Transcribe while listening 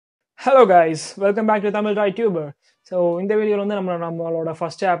Hello guys, welcome back to Tamil Try Tuber. So இந்த வீடியோல வந்து நம்மளோட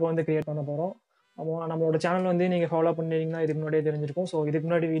ஃபர்ஸ்ட் ஆப் வந்து கிரியேட் பண்ண போறோம். நம்மளோட சேனல் வந்து நீங்க ஃபாலோ பண்ணீங்கன்னா இதுக்கு முன்னாடியே தெரிஞ்சிருக்கும். ஸோ இதுக்கு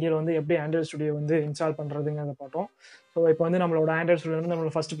முன்னாடி வீடியோல வந்து எப்படி ஆண்ட்ராய்ட் ஸ்டுடியோ வந்து இன்ஸ்டால் பண்றதுங்கிறத பார்த்தோம். ஸோ இப்போ வந்து நம்மளோட ஆண்ட்ராய்ட் ஸ்டுடியோ வந்து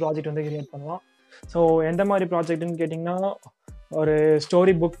நம்மளோட ஃபர்ஸ்ட் ப்ராஜெக்ட் வந்து கிரியேட் பண்ணலாம். ஸோ எந்த மாதிரி ப்ராஜெக்ட்னு கேட்டிங்கன்னா ஒரு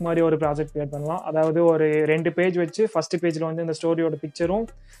ஸ்டோரி புக் மாதிரி ஒரு ப்ராஜெக்ட் கிரியேட் பண்ணலாம். அதாவது ஒரு 2 பேஜ் வச்சு ஃபர்ஸ்ட் பேஜில் வந்து இந்த ஸ்டோரியோட பிக்சரும்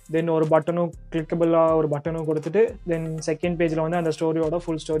தென் ஒரு பட்டனும் கிளிக்கபிளாக ஒரு பட்டனும் கொடுத்துட்டு தென் செகண்ட் பேஜில் வந்து அந்த ஸ்டோரியோட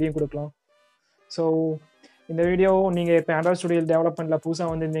ஃபுல் ஸ்டோரியும் கொடுக்கலாம். ஸோ இந்த வீடியோ நீங்கள் இப்போ ஆண்ட்ராய்ட் ஸ்டுடியோ டெவலப்மெண்ட்டில்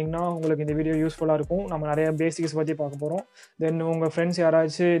புதுசாக வந்திருந்தீங்கன்னா உங்களுக்கு இந்த வீடியோ யூஸ்ஃபுல்லாக இருக்கும். நம்ம நிறைய பேசிக்ஸ் பற்றி பார்க்க போகிறோம். தென் உங்கள் ஃப்ரெண்ட்ஸ்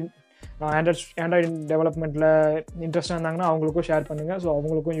யாராச்சும் ஆண்ட்ராய்டு டெவலப்மெண்ட்டில் இன்ட்ரெஸ்டாக இருந்தாங்கன்னா அவங்களுக்கும் ஷேர் பண்ணுங்கள். ஸோ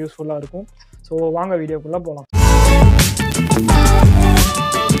அவங்களுக்கும் யூஸ்ஃபுல்லாக இருக்கும். ஸோ வாங்க வீடியோக்குள்ளே போகலாம்.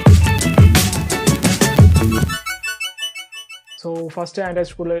 ஸோ ஃபஸ்ட்டு ஆண்ட்ராய்ட்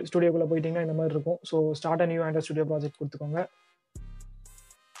ஸ்டுடியோக்குள்ளே போயிட்டீங்கன்னா இந்த மாதிரி இருக்கும். So start new Android studio project கொடுத்துக்கோங்க.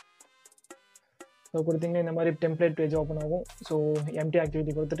 ஸோ கொடுத்தீங்கன்னா இந்த மாதிரி டெம்ப்ளேட் பேஜ் ஓப்பன் ஆகும். ஸோ எம்டி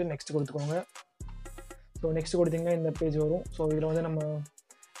ஆக்டிவிட்டி கொடுத்துட்டு நெக்ஸ்ட் கொடுத்துக்கோங்க. ஸோ நெக்ஸ்ட் கொடுத்தீங்கன்னா இந்த பேஜ் வரும். ஸோ இதில் வந்து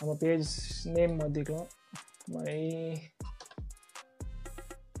நம்ம பேஜ் நேம் மாற்றிக்கலாம். மை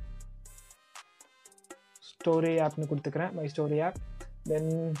ஸ்டோரி ஆப்னு கொடுத்துக்கிறேன். My story app. Then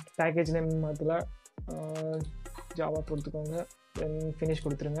package name மாற்றல Java கொடுத்துக்கோங்க. தென் ஃபினிஷ்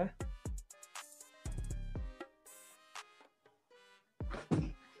கொடுத்துருங்க.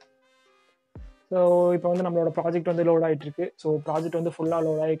 ஸோ இப்போ வந்து நம்மளோட ப்ராஜெக்ட் வந்து லோட் ஆகிட்டு இருக்கு. ஸோ ப்ராஜெக்ட் வந்து ஃபுல்லாக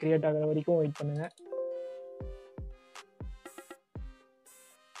லோட் ஆகி கிரியேட் ஆகிற வரைக்கும் வெயிட் பண்ணுங்க.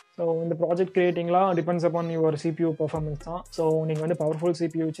 ஸோ இந்த project கிரியேட்டிங்லாம் depends upon your CPU performance தான். ஸோ நீங்கள் வந்து பவர்ஃபுல்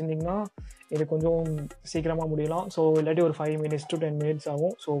சிபியூ வச்சுருந்தீங்கன்னா இது கொஞ்சம் சீக்கிரமாக முடியலாம். ஸோ இல்லாட்டி ஒரு 5 minutes to 10 minutes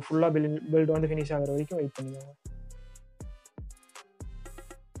ஆகும். ஸோ ஃபுல்லாக பில்ட் வந்து ஃபினிஷ் ஆகிற வரைக்கும் வெயிட் பண்ணிக்கோங்க.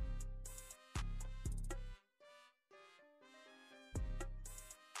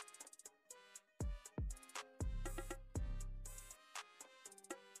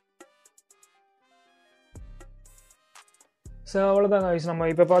 ஸோ அவ்வளோதாங்க guys. நம்ம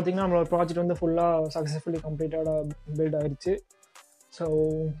இப்போ பார்த்தீங்கன்னா நம்மளோட ப்ராஜெக்ட் வந்து ஃபுல்லாக சக்ஸஸ்ஃபுல்லி கம்ப்ளீட்டடாக பில்ட் ஆகிடுச்சு. ஸோ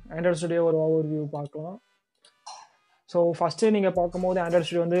ஆண்ட்ராய்ட் ஸ்டுடியோ ஒரு ஓவர் வியூ பார்க்கலாம். ஸோ ஃபஸ்ட்டு நீங்கள் பார்க்கும்போது ஆண்ட்ராய்ட்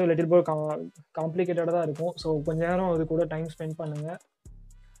ஸ்டுடியோ வந்து லிட்டில் போர் காம்ப்ளிகேட்டடாக தான் இருக்கும். ஸோ கொஞ்சம் நேரம் அது கூட டைம் ஸ்பெண்ட் பண்ணுங்கள்.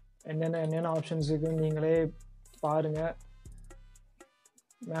 என்னென்ன ஆப்ஷன்ஸ் இருக்குன்னு நீங்களே பாருங்கள்.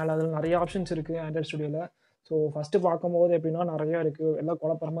 மேலே அதில் நிறைய ஆப்ஷன்ஸ் இருக்குது ஆண்ட்ராய்ட் ஸ்டுடியோவில். ஸோ ஃபஸ்ட்டு பார்க்கும்போது எப்படின்னா நிறையா இருக்குது, எல்லாம்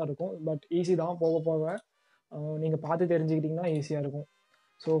குழப்பறமாக இருக்கும். பட் ஈஸி தான், போக போக நீங்கள் பார்த்து தெரிஞ்சுக்கிட்டிங்கன்னா ஈஸியாக இருக்கும்.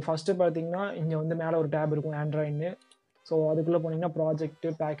 ஸோ ஃபஸ்ட்டு பார்த்தீங்கன்னா இங்கே வந்து மேலே ஒரு டேப் இருக்கும் ஆண்ட்ராய்டுன்னு. ஸோ அதுக்குள்ளே போனீங்கன்னா ப்ராஜெக்ட்டு,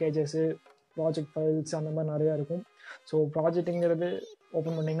 பேக்கேஜஸ்ஸு, ப்ராஜெக்ட் ஃபைல்ஸ் அந்த மாதிரி நிறையா இருக்கும். ஸோ ப்ராஜெக்ட்டுங்கிறது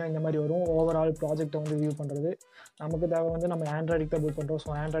ஓப்பன் பண்ணிங்கன்னா இந்த மாதிரி வரும். ஓவரால் ப்ராஜெக்டை வந்து வியூ பண்ணுறது. நமக்கு தேவை வந்து நம்ம ஆண்ட்ராய்டுக்கு தான் பில்ட் பண்ணுறோம்.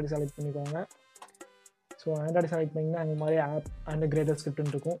 ஸோ ஆண்ட்ராய்டு செலக்ட் பண்ணிக்கோங்க. ஸோ ஆண்ட்ராய்டு செலக்ட் பண்ணிங்கன்னா இந்த மாதிரி ஆப் அண்ட் கிரேட்டர்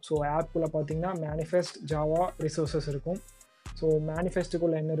ஸ்கிரிப்ட்னு இருக்கும். ஸோ ஆப்புக்குள்ளே பார்த்தீங்கன்னா மேனிஃபெஸ்ட், ஜாவா, ரிசோர்ஸஸ் இருக்கும். ஸோ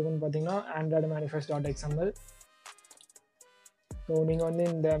மேனிஃபெஸ்ட்டுக்குள்ளே என்ன இருக்குன்னு பார்த்தீங்கன்னா ஆண்ட்ராய்டு manifest.xml. ஸோ நீங்கள் வந்து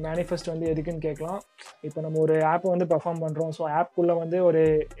இந்த மேனிஃபெஸ்ட் வந்து எதுக்குன்னு கேட்கலாம். இப்போ நம்ம ஒரு ஆப்பை வந்து பர்ஃபார்ம் பண்ணுறோம். ஸோ ஆப்புக்குள்ளே வந்து ஒரு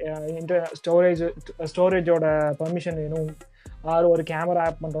ஸ்டோரேஜோட பர்மிஷன் வேணும். ஆர் ஒரு கேமரா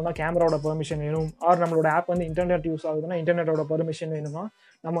ஆப் பண்ணுறோம்னா கேமராவோட பெர்மிஷன் வேணும். ஆர் நம்மளோட ஆப் வந்து இன்டர்நெட் யூஸ் ஆகுதுன்னா இன்டர்நெட்டோட பெர்மிஷன் வேணும்னா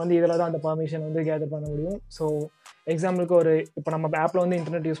நம்ம வந்து இதில் தான் அந்த பர்மிஷன் வந்து கேதர் பண்ண முடியும். ஸோ எக்ஸாம்பிளுக்கு இப்போ நம்ம ஆப்பில் வந்து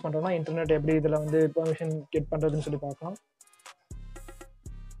இன்டர்நெட் யூஸ் பண்ணுறோம்னா இன்டர்நெட் எப்படி இதில் வந்து பெர்மிஷன் கெட் பண்ணுறதுன்னு சொல்லி பார்க்கலாம்.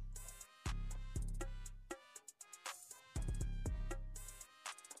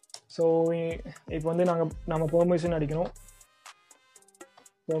 ஸோ இப்போ வந்து நம்ம பெர்மிஷன் அடிக்கணும்.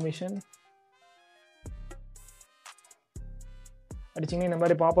 பெர்மிஷன் அடிச்சிங்கன்னா இந்த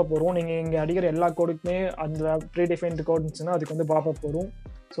மாதிரி பாப்பப் வரும். நீங்கள் இங்கே அடிக்கிற எல்லா கோடுக்குமே அந்த ப்ரீ டிஃபைன்டு கோட் இருந்துச்சுன்னா அதுக்கு வந்து பாப்பப் வரும்.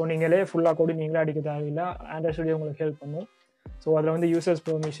 ஸோ நீங்களே ஃபுல்லாக கோடு நீங்களே அடிக்க தேவையில்லை. ஆண்ட்ராய்ட் ஸ்டுடியோ உங்களுக்கு ஹெல்ப் பண்ணும். ஸோ அதில் வந்து யூசர்ஸ்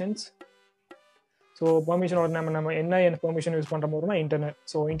பெர்மிஷன்ஸ். ஸோ பெர்மிஷனோட நம்ம என்ன பெர்மிஷன் யூஸ் பண்ணுற போகிறோம்னா இன்டர்நெட்.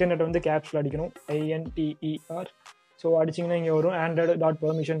 ஸோ இன்டர்நெட் வந்து கேப்ஸில் அடிக்கணும், INTER. ஸோ அடிச்சிங்கன்னா இங்கே வரும்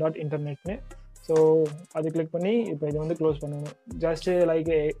android.permission.internetனு. ஸோ அது கிளிக் பண்ணி இப்போ இது வந்து க்ளோஸ் பண்ணணும். ஜஸ்ட்டு லைக்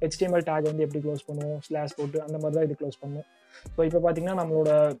HTML டேக் வந்து எப்படி க்ளோஸ் பண்ணுவோம், ஸ்லாஷ் போட்டு அந்த மாதிரி தான் இது க்ளோஸ் பண்ணும். ஸோ இப்போ பார்த்தீங்கன்னா நம்மளோட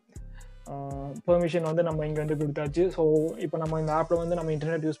பெர்மிஷன் வந்து நம்ம இங்கே வந்து கொடுத்தாச்சு. ஸோ இப்போ நம்ம இந்த ஆப்பில் வந்து நம்ம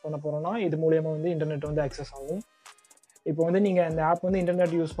இன்டர்நெட் யூஸ் பண்ண போகிறோம்னா இது மூலியமாக வந்து இன்டர்நெட் வந்து அக்சஸ் ஆகும். இப்போ வந்து நீங்கள் அந்த ஆப் வந்து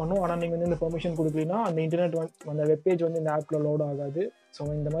இன்டர்நெட் யூஸ் பண்ணும். ஆனால் நீங்கள் வந்து இந்த பெர்மிஷன் கொடுக்கலனா அந்த இன்டர்நெட் அந்த வெப்பேஜ் வந்து இந்த ஆப்பில் லோட் ஆகாது.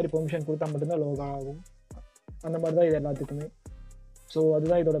 ஸோ இந்த மாதிரி பெர்மிஷன் கொடுத்தா மட்டும்தான் லோட் ஆகும். அந்த மாதிரி தான் இது எல்லாத்துக்குமே. ஸோ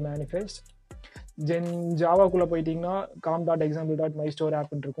அதுதான் இதோட மேனிஃபெஸ்ட். ஜாவாக்குள்ளே போயிட்டிங்கன்னா com.example.mystore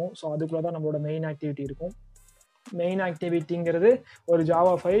இருக்கும். ஸோ அதுக்குள்ளே தான் நம்மளோட மெயின் ஆக்டிவிட்டி இருக்கும். மெயின் ஆக்டிவிட்டிங்கிறது ஒரு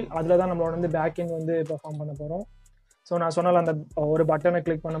ஜாவா ஃபைல். அதில் தான் நம்மளோட வந்து பேக்எண்ட் வந்து பெர்ஃபார்ம் பண்ண போகிறோம். ஸோ நான் சொன்னால அந்த ஒரு பட்டனை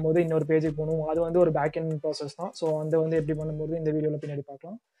கிளிக் பண்ணும்போது இன்னொரு பேஜுக்கு போகணும், அது வந்து ஒரு பேக் எண்ட் ப்ராசஸ் தான். ஸோ அந்த வந்து எப்படி பண்ணும்போது இந்த வீடியோவில் பின்னாடி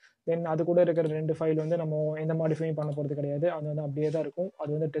பார்க்கலாம். தென் அது கூட இருக்கிற 2 ஃபைல் வந்து நம்ம எந்த மாடிஃபையும் பண்ண போகிறது கிடையாது, அது வந்து அப்படியே தான் இருக்கும். அது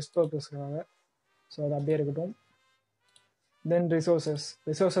வந்து டெஸ்ட் பர்பஸ்க்காக, ஸோ அது அப்படியே இருக்கட்டும். தென்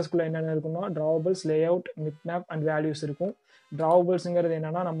ரிசோர்ஸஸ்க்குள்ளே என்னென்ன இருக்குன்னா ட்ராவபிள்ஸ், லேஅவுட், மிட்மேப் அண்ட் வேல்யூஸ் இருக்கும். ட்ராவபிள்ஸுங்கிறது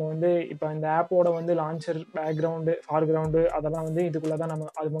என்னென்னா நம்ம வந்து இப்போ இந்த ஆப்போட வந்து லான்ச்சர், பேக்ரவுண்டு, ஃபார்கிரவுண்டு அதெல்லாம் வந்து இதுக்குள்ளே தான் நம்ம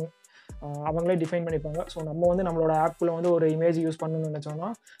அது அவங்களே டிஃபைன் பண்ணிப்பாங்க. ஸோ நம்ம வந்து நம்மளோட ஆப்புக்குள்ளே வந்து ஒரு இமேஜ் யூஸ் பண்ணணும்னு நினச்சோன்னா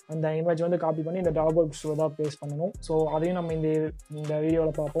அந்த இமேஜ் வந்து காப்பி பண்ணி இந்த ட்ராவபிள்ஸில் தான் பேஸ்ட் பண்ணணும். ஸோ அதையும் நம்ம இந்த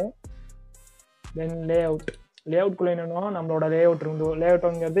வீடியோவில் பார்ப்போம். தென் லேஅவுட்குள்ளே என்னென்னா நம்மளோட லேஅவுட் இருந்தோம்.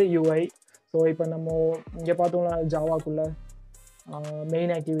 லேஅவுட்டுங்கிறது யூஐ. ஸோ இப்போ நம்ம இங்கே பார்த்தோம்னா ஜாவாக்குள்ளே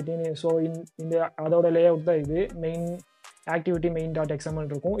மெயின் ஆக்டிவிட்டின்னு, ஸோ இந்த அதோட லேஅவுட் தான் இது. மெயின் ஆக்டிவிட்டி main.xml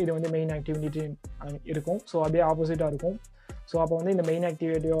இருக்கும், இது வந்து மெயின் ஆக்டிவிட்டி இருக்கும். ஸோ அப்படியே ஆப்போசிட்டாக இருக்கும். ஸோ அப்போ வந்து இந்த மெயின்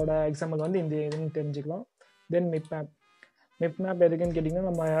ஆக்டிவிட்டியோட எக்ஸாம்பிள் வந்து இந்த இதுன்னு தெரிஞ்சுக்கலாம். தென் மிப்மேப் எதுக்குன்னு கேட்டிங்கன்னா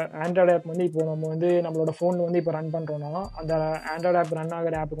நம்ம ஆண்ட்ராய்டு ஆப் வந்து இப்போ நம்ம வந்து நம்மளோட ஃபோனில் வந்து இப்போ ரன் பண்ணுறோன்னா அந்த ஆண்ட்ராய்டு ஆப் ரன்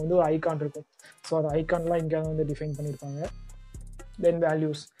ஆகிற ஆப்புக்கு வந்து ஒரு ஐகான் இருக்கும். ஸோ அந்த ஐகான்லாம் இங்கே வந்து டிஃபைன் பண்ணியிருப்பாங்க. தென்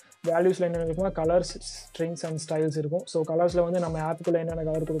வேல்யூஸில் என்ன இருக்குன்னா கலர்ஸ், ஸ்ட்ரிங்ஸ் அண்ட் ஸ்டைல்ஸ் இருக்கும். ஸோ கலர்ஸில் வந்து நம்ம ஆப்புக்குள்ளே என்னென்ன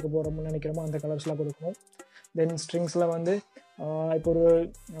கலர் கொடுக்க போகிறோம்னு நினைக்கிறோமோ அந்த கலர்ஸ்லாம் கொடுக்கணும். தென் ஸ்ட்ரிங்ஸில் வந்து இப்போ ஒரு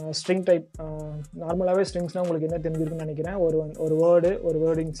ஸ்ட்ரிங் டைப், நார்மலாகவே ஸ்ட்ரிங்ஸ்னால் உங்களுக்கு என்ன தெரிஞ்சிருக்குன்னு நினைக்கிறேன், ஒரு வேர்டு, ஒரு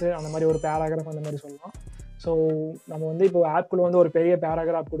வேர்டிங்ஸு, அந்த மாதிரி ஒரு பேராகிராஃப் அந்த மாதிரி சொல்லலாம். ஸோ நம்ம வந்து இப்போ ஆப்புக்குள்ளே வந்து ஒரு பெரிய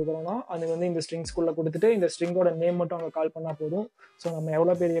பேராகிராஃப் கொடுக்குறோன்னா அது வந்து இந்த ஸ்ட்ரிங்ஸ்குள்ளே கொடுத்துட்டு இந்த ஸ்ட்ரிங்கோட நேம் மட்டும் அங்கே கால் பண்ணால் போதும். ஸோ நம்ம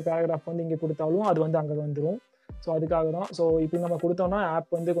எவ்வளோ பெரிய பேராகிராஃப் வந்து இங்கே கொடுத்தாலும் அது வந்து அங்கே வந்துடும். ஸோ அதுக்காக தான். ஸோ இப்போ நம்ம கொடுத்தோம்னா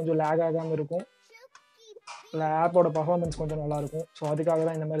ஆப் வந்து கொஞ்சம் லேக் ஆகாமல் இருக்கும், இல்லை ஆப்போட பர்ஃபார்மன்ஸ் கொஞ்சம் நல்லாயிருக்கும். ஸோ அதுக்காக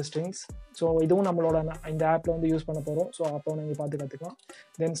தான் இந்த மாதிரி ஸ்ட்ரிங்ஸ். ஸோ இதுவும் நம்மளோட இந்த ஆப்பில் வந்து யூஸ் பண்ண போகிறோம். ஸோ அப்போ நீங்கள் பார்த்து கற்றுக்கலாம்.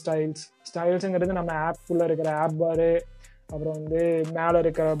 தென் ஸ்டைல்ஸுங்கிறது நம்ம ஆப்புக்குள்ளே இருக்கிற ஆப் பாரு, அப்புறம் வந்து மேலே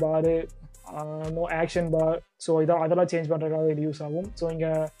இருக்கிற பாரு, ஆக்ஷன் பார், ஸோ அதெல்லாம் சேஞ்ச் பண்ணுறதுக்காக இது யூஸ் ஆகும். ஸோ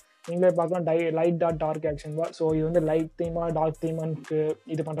இங்கே நீங்களே பார்க்கலாம் லைட்.டார்க் ஆக்ஷன் பார். ஸோ இது வந்து லைட் தீமா டார்க் தீமானுக்கு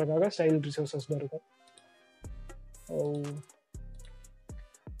இது பண்ணுறதுக்காக ஸ்டைல் ரிசோர்ஸஸில் இருக்கும்.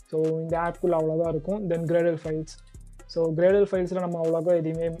 ஸோ இந்த ஆப்புக்குள்ள அவ்வளோதான் இருக்கும். தென் கிரேடல் ஃபைல்ஸில் நம்ம அவ்வளோக்கா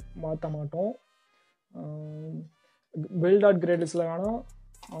எதையுமே மாற்ற மாட்டோம். build.gradlesல வேணால்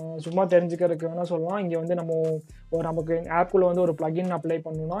சும்மா தெரிஞ்சுக்கிறதுக்கு வேணால் சொல்லலாம். இங்கே வந்து நம்ம நமக்கு ஆப்புக்குள்ளே வந்து ஒரு ப்ளகின் அப்ளை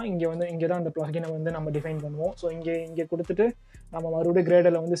பண்ணணும்னா இங்கே தான் அந்த ப்ளகினை வந்து நம்ம டிஃபைன் பண்ணுவோம். ஸோ இங்கே கொடுத்துட்டு நம்ம மறுபடியும்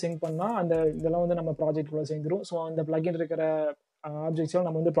கிரேடில் வந்து சிங்க் பண்ணால் அந்த இதெல்லாம் வந்து நம்ம ப்ராஜெக்ட்குள்ளே சேர்ந்துடும். ஸோ அந்த ப்ளகின் இருக்கிற ஆப்ஜெக்ட்ஸெலாம்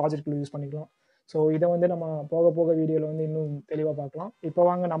நம்ம வந்து ப்ராஜெக்ட்குள்ளே யூஸ் பண்ணிக்கலாம். ஸோ இதை வந்து நம்ம போக வீடியோவில் வந்து இன்னும் தெளிவாக பார்க்கலாம். இப்போ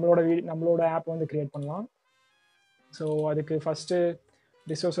வாங்க நம்மளோட ஆப் வந்து க்ரியேட் பண்ணலாம். ஸோ அதுக்கு ஃபஸ்ட்டு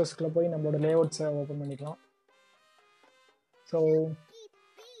ரிசோர்ஸஸ்க்குள்ளே போய் நம்மளோட லேஅவுட்ஸை ஓப்பன் பண்ணிக்கலாம். ஸோ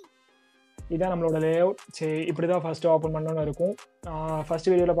இதான் நம்மளோட லேஅவுட். சரி, இப்படி தான் ஃபஸ்ட்டு ஓப்பன் பண்ணணும்னு இருக்கும்.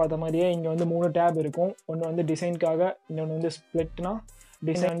 ஃபஸ்ட்டு வீடியோவில் பார்த்த மாதிரியே இங்கே வந்து 3 டேப் இருக்கும். ஒன்று வந்து டிசைனுக்காக, இன்னொன்று வந்து ஸ்ப்ளிட்னா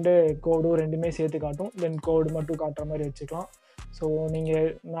டிசைன் அண்டு கோடும் ரெண்டுமே சேர்த்து காட்டும். தென் கோடு மட்டும் காட்டுற மாதிரி வச்சுக்கலாம். ஸோ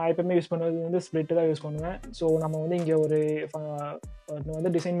நான் எப்பவுமே யூஸ் பண்ணுறது வந்து ஸ்ப்ளிட்டு தான் யூஸ் பண்ணுவேன். ஸோ நம்ம வந்து இங்கே ஒரு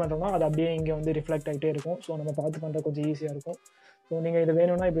வந்து டிசைன் பண்ணுறோம்னா அது அப்படியே இங்கே வந்து ரிஃப்ளெக்ட் ஆகிட்டே இருக்கும். ஸோ நம்ம பார்த்து பண்ணுறது கொஞ்சம் ஈஸியாக இருக்கும். ஸோ நீங்கள் இது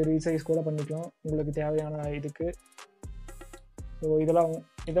வேணும்னா இப்போ ரீசைஸ் கூட பண்ணிக்கலாம் உங்களுக்கு தேவையான இதுக்கு. ஸோ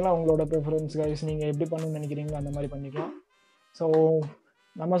இதெல்லாம் உங்களோட ப்ரிஃபரன்ஸ் கைஸ், நீங்கள் எப்படி பண்ணணும்னு நினைக்கிறீங்களோ அந்த மாதிரி பண்ணிக்கலாம். ஸோ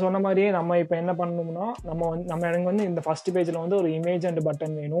நம்ம சொன்ன மாதிரியே நம்ம இப்போ என்ன பண்ணணும்னா எனக்கு வந்து இந்த ஃபஸ்ட்டு பேஜில் வந்து ஒரு இமேஜ் அண்ட்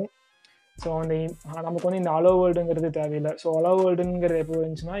பட்டன் வேணும். ஸோ நமக்கு வந்து இந்த ஹலோ வேர்ல்டுங்கிறது தேவையில்லை. ஸோ ஹலோ வேர்ல்டுங்கிறது எப்போ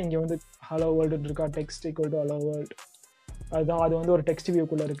இருந்துச்சுன்னா இங்கே வந்து ஹலோ வேர்ல்டு இருக்கா, text equal to hello world, அது வந்து ஒரு டெக்ஸ்ட்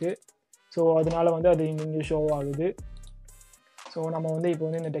வியூக்குள்ளே இருக்குது. ஸோ அதனால வந்து அது இங்கே ஷோ ஆகுது. ஸோ நம்ம வந்து இப்போ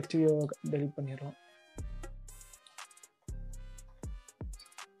வந்து இந்த டெக்ஸ்ட் வியூவை டெலிட் பண்ணிடலாம்.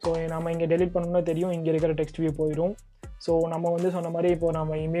 ஸோ நம்ம இங்கே டெலிட் பண்ணணும்னா தெரியும், இங்கே இருக்கிற டெக்ஸ்ட் வியூ போயிடும். ஸோ நம்ம வந்து சொன்ன மாதிரி இப்போ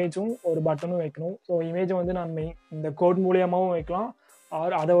நம்ம இமேஜும் ஒரு பட்டனும் வைக்கணும். ஸோ இமேஜை வந்து நம்ம இந்த கோட் மூலியமாகவும் வைக்கலாம்,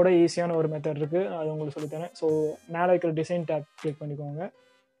 அதோட ஈஸியான ஒரு மெத்தட் இருக்குது, அது உங்களுக்கு சொல்லித்தரேன். ஸோ மேலே இருக்கிற டிசைன் டேப் கிளிக் பண்ணிக்கோங்க.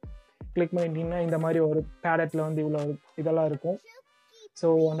 கிளிக் பண்ணிட்டீங்கன்னா இந்த மாதிரி ஒரு பேலட்டில் வந்து இவ்வளோ இதெல்லாம் இருக்கும். ஸோ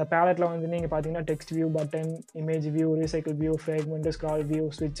அந்த பேலட்டில் வந்து நீங்கள் பார்த்தீங்கன்னா text view, button, image view, recycle view, fragment, scroll view,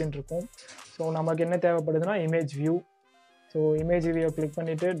 ஸ்விட்ச்ன்னு இருக்கும். ஸோ நமக்கு என்ன தேவைப்படுதுன்னா இமேஜ் வியூ. ஸோ இமேஜ் வியூவை கிளிக்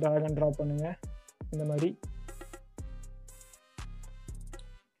பண்ணிவிட்டு ட்ராக் அண்ட் ட்ராப் பண்ணுங்கள் இந்த மாதிரி.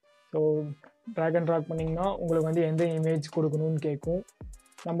 ஸோ ட்ராக் அண்ட் ட்ராப் பண்ணிங்கன்னா உங்களுக்கு வந்து எந்த இமேஜ் கொடுக்கணும்னு கேட்கும்.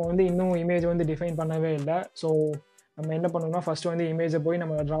 நம்ம வந்து இன்னும் இமேஜ் வந்து டிஃபைன் பண்ணவே இல்லை. ஸோ நம்ம என்ன பண்ணணும்னா ஃபஸ்ட்டு வந்து இமேஜை போய்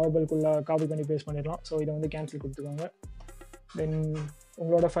நம்ம ட்ராவபிள்குள்ளே காப்பி பண்ணி பேஸ்ட் பண்ணிடலாம். ஸோ இதை வந்து கேன்சல் கொடுத்துக்கோங்க. தென்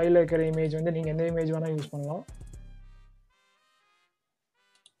உங்களோட ஃபைலில் இருக்கிற இமேஜ் வந்து நீங்கள் எந்த இமேஜ் வேணால் யூஸ் பண்ணலாம்.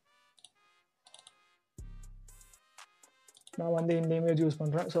 நான் வந்து இந்த இமேஜ் யூஸ்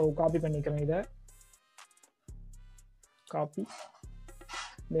பண்ணுறேன். ஸோ காப்பி பண்ணிக்கிறேன், இதை காப்பி.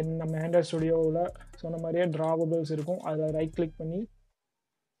 தென் நம்ம ஆண்ட்ராய்ட் ஸ்டுடியோவில் சொன்ன மாதிரியே ட்ராவபிள்ஸ் இருக்கும். அதில் ரைட் கிளிக் பண்ணி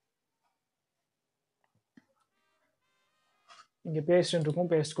இங்கே பேஸ்ட்னு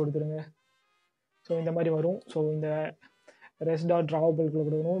இருக்கும், பேஸ்ட் கொடுத்துருங்க. ஸோ இந்த மாதிரி வரும். ஸோ இந்த res.drawable-குள்ளே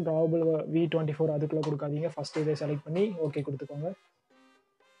கொடுக்கணும். drawable v24 அதுக்குள்ளே கொடுக்காதீங்க. ஃபஸ்ட்டு இதை செலக்ட் பண்ணி ஓகே கொடுத்துக்கோங்க.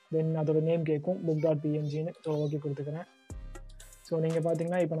 தென் அதோட நேம் கேட்கும் book.png-ன்னு. ஸோ ஓகே கொடுத்துக்கிறேன். ஸோ நீங்கள்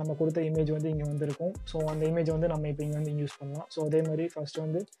பார்த்தீங்கன்னா இப்போ நம்ம கொடுத்த இமேஜ் வந்து இங்கே வந்துருக்கும். ஸோ அந்த இமேஜ் வந்து நம்ம இப்போ இங்கே வந்து யூஸ் பண்ணலாம். ஸோ அதே மாதிரி ஃபஸ்ட்டு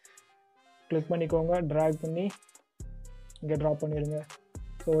வந்து கிளிக் பண்ணிக்கோங்க, ட்ராக் பண்ணி இங்கே ட்ராப் பண்ணிடுங்க.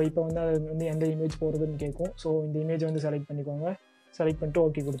 ஸோ இப்போ வந்து அது வந்து எந்த இமேஜ் போகிறதுன்னு கேட்கும். ஸோ இந்த இமேஜ் வந்து செலக்ட் பண்ணிக்கோங்க, செலக்ட் பண்ணிட்டு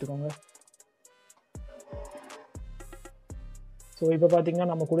ஓகே கொடுத்துக்கோங்க. ஸோ இப்போ பார்த்தீங்கன்னா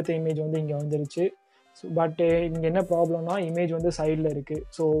நம்ம கொடுத்த இமேஜ் வந்து இங்கே வந்துருச்சு. ஸோ பட் இங்கே என்ன ப்ராப்ளம்னா இமேஜ் வந்து சைடில் இருக்குது.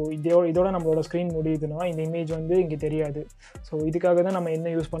 ஸோ இதோட நம்மளோட ஸ்க்ரீன் முடியுதுன்னா இந்த இமேஜ் வந்து இங்கே தெரியாது. ஸோ இதுக்காக தான் நம்ம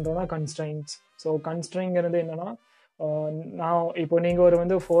என்ன யூஸ் பண்ணுறோன்னா கன்ஸ்ட்ரைன்ஸ். ஸோ கன்ஸ்ட்ரைங்கிறது என்னென்னா, நான் இப்போ நீங்கள் ஒரு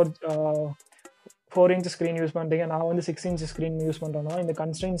வந்து 4 inch ஸ்க்ரீன் யூஸ் பண்ணுறீங்க, நான் வந்து 6 inch ஸ்க்ரீன் யூஸ் பண்ணுறேன்னா இந்த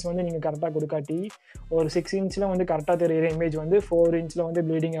கன்ஸ்ட்ரைன்ஸ் வந்து நீங்கள் கரெக்டாக கொடுக்காட்டி ஒரு 6 inchல வந்து கரெக்டாக தெரிகிற இமேஜ் வந்து 4 inchல வந்து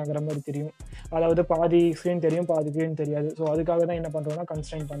ப்ளீடிங் ஆகிற மாதிரி தெரியும். அதாவது பாதி ஸ்க்ரீன் தெரியும், பாதி ஸ்க்ரீன் தெரியாது. ஸோ அதுக்காக தான் என்ன பண்ணுறோன்னா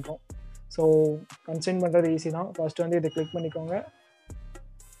கன்ஸ்ட்ரைன் பண்ணுறோம். ஸோ கன்ஸ்ட்ரைன் பண்ணுறது ஈஸி தான். ஃபஸ்ட்டு வந்து இதை கிளிக் பண்ணிக்கோங்க,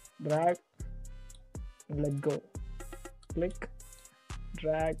 track, let go, click,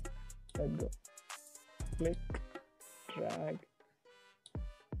 track, let go, click, track,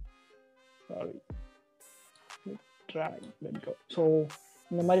 track, let go. So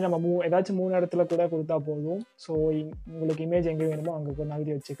இந்த மாதிரி நம்ம ஏதாச்சும் 3 இடத்துல கூட கொடுத்தா போதும். ஸோ உங்களுக்கு இமேஜ் எங்கே வேணுமோ அங்கே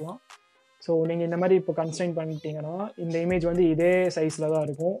நகர்த்தி வச்சுக்கலாம். ஸோ நீங்கள் இந்த மாதிரி இப்போ கன்ஸ்ட்ரைன் பண்ணிட்டீங்கன்னா இந்த இமேஜ் வந்து இதே சைஸில் தான்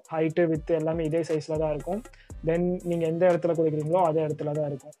இருக்கும், ஹைட்டு வித்து எல்லாமே இதே சைஸில் தான் இருக்கும். தென் நீங்கள் எந்த இடத்துல கொடுக்குறீங்களோ அதே இடத்துல தான்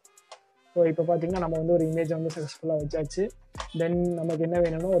இருக்கும். ஸோ இப்போ பார்த்தீங்கன்னா நம்ம வந்து ஒரு இமேஜ் வந்து சக்ஸஸ்ஃபுல்லாக வச்சாச்சு. தென் நமக்கு என்ன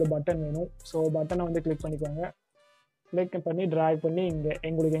வேணும்னா ஒரு பட்டன் வேணும். ஸோ பட்டனை வந்து கிளிக் பண்ணிக்கோங்க, கிளிக் பண்ணி ட்ராக் பண்ணி இங்கே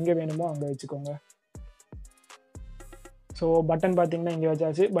உங்களுக்கு எங்கே வேணுமோ அங்கே வச்சுக்கோங்க. ஸோ பட்டன் பார்த்தீங்கன்னா இங்கே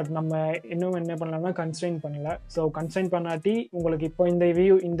வச்சாச்சு. பட் நம்ம இன்னும் என்ன பண்ணலாம்னா கன்ஸ்ட்ரைன் பண்ணல. ஸோ கன்ஸ்ட்ரைன் பண்ணாட்டி உங்களுக்கு இப்போ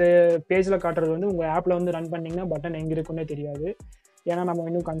இந்த பேஜில் காட்டுறது வந்து உங்கள் ஆப்பில் வந்து ரன் பண்ணிங்கன்னா பட்டன் எங்கே இருக்குன்னே தெரியாது. ஏன்னா நம்ம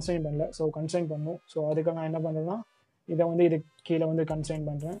இன்னும் கன்ஸ்ட்ரைன் பண்ணல. ஸோ கன்ஸ்ட்ரைன் பண்ணணும். ஸோ அதுக்காக நான் என்ன பண்ணுறேன்னா இதை வந்து இது கீழே வந்து கன்ஸ்ட்ரைன்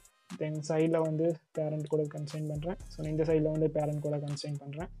பண்ணுறேன். தென் சைடில் வந்து பேரண்ட் கூட கன்ஸ்ட்ரைன் பண்ணுறேன். ஸோ இந்த சைடில் வந்து பேரண்ட் கூட கன்ஸ்ட்ரைன்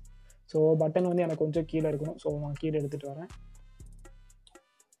பண்ணுறேன். ஸோ பட்டன் வந்து எனக்கு கொஞ்சம் கீழே இருக்கணும். ஸோ நான் கீழே எடுத்துகிட்டு வரேன்.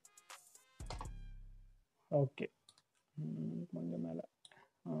 ஓகே, கொஞ்சம் மேலே.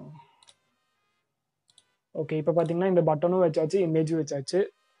 ஓகே, இப்போ பார்த்தீங்கன்னா இந்த பட்டனும் வச்சாச்சு, இமேஜும் வச்சாச்சு.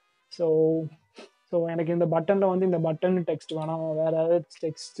 ஸோ எனக்கு இந்த பட்டனில் வந்து இந்த பட்டன் டெக்ஸ்ட் வேணாம், வேறு ஏதாவது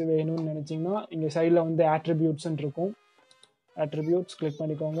டெக்ஸ்ட் வேணும்னு நினச்சிங்கன்னா இங்கே சைடில் வந்து ஆட்ரிபியூட்ஸ்ன்னு இருக்கும். ஆட்ரிபியூட்ஸ் கிளிக்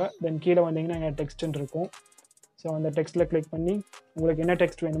பண்ணிக்கோங்க. தென் கீழே வந்தீங்கன்னா இங்கே டெக்ஸ்ட்டுன்னு இருக்கும். ஸோ அந்த டெக்ஸ்ட்டில் கிளிக் பண்ணி உங்களுக்கு என்ன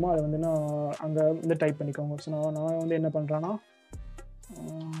டெக்ஸ்ட் வேணுமோ அதை வந்து நான் அங்கே வந்து டைப் பண்ணிக்கோங்க. ஸோ நான் வந்து என்ன பண்ணுறேன்னா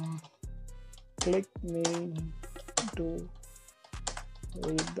click me to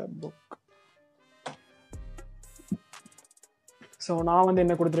read the book. So நான் வந்து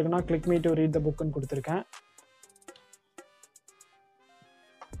என்ன கொடுத்துருக்கேன்னா click me to read the bookன்னு கொடுத்துருக்கேன்.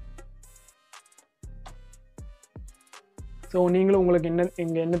 ஸோ நீங்களும் உங்களுக்கு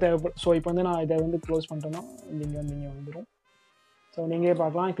இங்கே என்ன தேவைப்படும். ஸோ இப்போ வந்து நான் இதை வந்து க்ளோஸ் பண்ணிட்டேன்னா இங்கே வந்துடும். ஸோ நீங்களே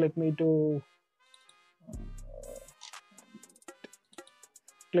பார்க்கலாம், click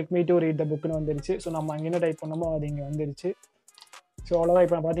me to read the bookன்னு வந்துருச்சு. ஸோ நம்ம அங்கே என்ன டைப் பண்ணோமோ அது இங்கே வந்துருச்சு. ஸோ அவ்வளோதான்.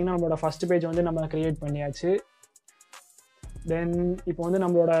 இப்போ பார்த்தீங்கன்னா நம்மளோட ஃபஸ்ட் பேஜ் வந்து நம்ம க்ரியேட் பண்ணியாச்சு. தென் இப்போ வந்து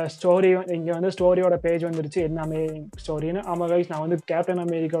நம்மளோட ஸ்டோரி இங்கே வந்து ஸ்டோரியோட பேஜ் வந்துருச்சு. என்ன ஸ்டோரின்னு. ஆமாம் கைஸ், நான் வந்து கேப்டன்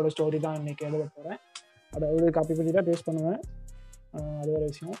அமெரிக்காவோட ஸ்டோரி தான் இன்றைக்கி எழுத போகிறேன். அதாவது காப்பி பண்ணி தான் பேஸ்ட் பண்ணுவேன், அது ஒரு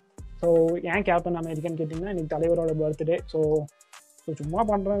விஷயம். ஸோ ஏன் கேப்டன் அமெரிக்கான்னு கேட்டிங்கன்னா இன்றைக்கி தலைவரோட பர்த்டே. ஸோ சும்மா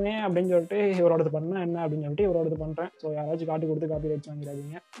பண்ணுறேன் அப்படின்னு சொல்லிட்டு இவரோடது பண்ணேன் என்ன அப்படின்னு சொல்லிட்டு இவரோடது பண்ணுறேன். ஸோ யாராச்சும் காட்டி கொடுத்து காப்பி ரைட்ஸ்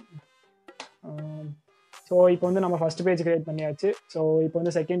வாங்கிடாதீங்க. ஸோ இப்போ வந்து நம்ம ஃபஸ்ட் பேஜ் க்ரியேட் பண்ணியாச்சு. ஸோ இப்போ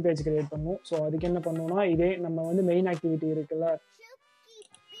வந்து செகண்ட் பேஜ் க்ரியேட் பண்ணணும். ஸோ அதுக்கு என்ன பண்ணணும்னா இதே நம்ம வந்து மெயின் ஆக்டிவிட்டி இருக்குல்ல,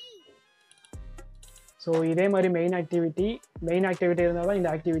 ஸோ இதே மாதிரி மெயின் ஆக்டிவிட்டி இருந்தால் தான்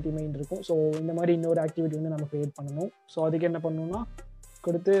இந்த ஆக்டிவிட்டி மெயின் இருக்கும். ஸோ இந்த மாதிரி இன்னொரு ஆக்டிவிட்டி வந்து நம்ம க்ரியேட் பண்ணணும். ஸோ அதுக்கு என்ன பண்ணணும்னா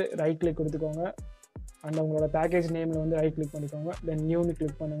கொடுத்து ரைட் கிளிக் கொடுத்துக்கோங்க. அண்ட் உங்களோட பேக்கேஜ் நேமில் வந்து ரைட் கிளிக் பண்ணிக்கோங்க. தென் நியூன்னு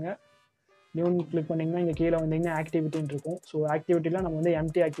கிளிக் பண்ணுங்கள். நியூன்னு கிளிக் பண்ணிங்கன்னா இங்கே கீழே வந்தீங்கன்னா ஆக்டிவிட்டின்னு இருக்கும். ஸோ ஆக்டிவிட்டியில் நம்ம வந்து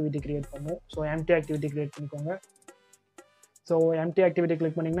எம்டி ஆக்டிவிட்டி க்ரியேட் பண்ணுவோம். ஸோ எம்டி ஆக்டிவிட்டி க்ரியேட் பண்ணிக்கோங்க. ஸோ எம்டி ஆக்டிவிட்டி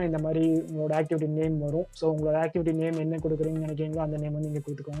கிளிக் பண்ணிங்கன்னா இந்த மாதிரி உங்களோட ஆக்டிவிட்டி நேம் வரும். ஸோ உங்களோட ஆக்டிவிட்டி நேம் என்ன கொடுக்குறீங்கன்னு நினைக்கிறீங்களோ அந்த நேம் வந்து இங்கே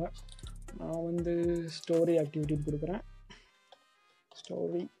கொடுத்துக்கோங்க. நான் வந்து ஸ்டோரி ஆக்டிவிட்டி கொடுக்குறேன்.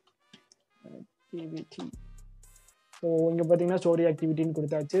 Story activity. ஸோ இங்கே பார்த்தீங்கன்னா ஸ்டோரி ஆக்டிவிட்டின்னு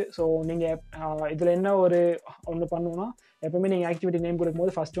கொடுத்தாச்சு. ஸோ நீங்கள் இதில் என்ன ஒன்று பண்ணணும்னா, எப்பவுமே நீங்கள் ஆக்டிவிட்டி நேம்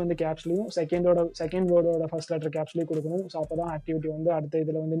கொடுக்கும்போது ஃபர்ஸ்ட் வந்து கேப்ஸ்லையும் செகண்ட் வேர்டோட ஃபர்ஸ்ட் லெட்டர் கேப்ஸ்லையும் கொடுக்கணும். ஸோ அப்போ தான் ஆக்டிவிட்டி வந்து அடுத்த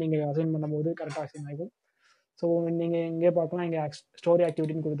இதில் வந்து நீங்கள் அசைன் பண்ணும்போது கரெக்டாக அசைன் ஆகும். ஸோ நீங்கள் இங்கே பார்க்கலாம், இங்கே ஸ்டோரி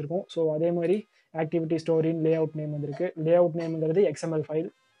ஆக்டிவிட்டின்னு கொடுத்துருக்கோம். ஸோ அதே மாதிரி ஆக்டிவிட்டி ஸ்டோரின்னு லே அவுட் நேம் வந்திருக்கு. லே அவுட் நேம்ங்கிறது XML ஃபைல்,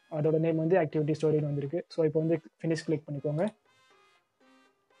 அதோட நேம் வந்து ஆக்டிவிட்டி ஸ்டோரின்னு வந்திருக்கு. ஸோ இப்போ வந்து ஃபினிஷ் கிளிக் பண்ணிக்கோங்க.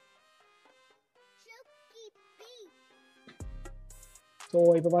 ஸோ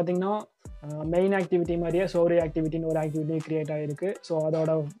இப்போ பார்த்தீங்கன்னா மெயின் ஆக்டிவிட்டி மாதிரியே ஸ்டோரி ஆக்டிவிட்டின்னு ஒரு ஆக்டிவிட்டி கிரியேட் ஆகிருக்கு. ஸோ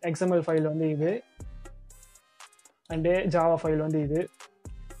அதோட XML ஃபைல் வந்து இது அண்டு ஜாவா ஃபைல் வந்து இது.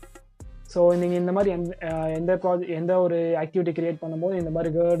 ஸோ நீங்கள் இந்த மாதிரி எந்த ஒரு ஆக்டிவிட்டி கிரியேட் பண்ணும்போது இந்த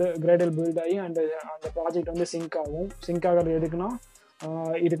மாதிரி கிரேடல் பில்ட் ஆகி அந்த ப்ராஜெக்ட் வந்து சிங்க் ஆகும். சிங்க் ஆகிறது எதுக்குன்னா,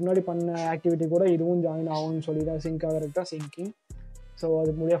 இதுக்கு முன்னாடி பண்ண ஆக்டிவிட்டி கூட இதுவும் ஜாயின் ஆகும்னு சொல்லி தான் சிங்க் ஆகிறதுக்கு தான் சிங்கிங். ஸோ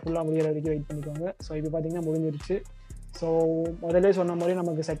அது ஃபுல்லாக முடிகிற வரைக்கும் வெயிட் பண்ணிக்கோங்க. ஸோ இப்போ பார்த்தீங்கன்னா முடிஞ்சிருச்சு. ஸோ முதல்ல சொன்ன மாதிரி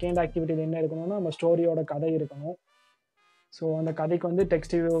நமக்கு செகண்ட் ஆக்டிவிட்டியில் என்ன இருக்கணும்னா, நம்ம ஸ்டோரியோட கதை இருக்கணும். ஸோ அந்த கதைக்கு வந்து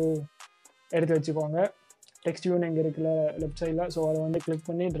டெக்ஸ்ட் வியூ எடுத்து வச்சுக்கோங்க. டெக்ஸ்ட் வியூன்னு இங்கே இருக்குல்ல லெஃப்ட் சைடில், ஸோ அதை வந்து கிளிக்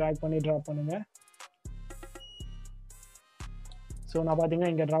பண்ணி ட்ராக் பண்ணி ட்ராப் பண்ணுங்கள். ஸோ நான்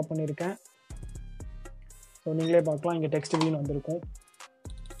பார்த்தீங்கன்னா இங்கே ட்ராப் பண்ணியிருக்கேன். ஸோ நீங்களே பார்க்கலாம், இங்கே டெக்ஸ்ட் வியூன்னு வந்திருக்கும்,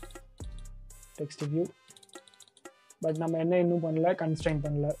 டெக்ஸ்ட் வியூ. பட் நம்ம என்ன இன்னும் பண்ணல, கன்ஸ்ட்ரைன்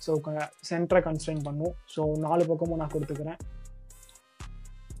பண்ணல. ஸோ சென்டரை கன்ஸ்ட்ரைன் பண்ணும். ஸோ 4 பக்கமும் நான் கொடுத்துக்கிறேன்.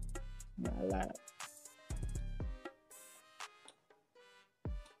 நல்லா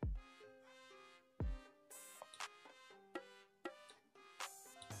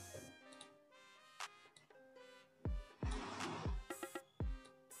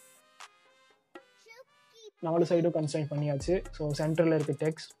 4 சைடும் கன்ஸ்ட்ரைன் பண்ணியாச்சு. ஸோ சென்டரில் இருக்க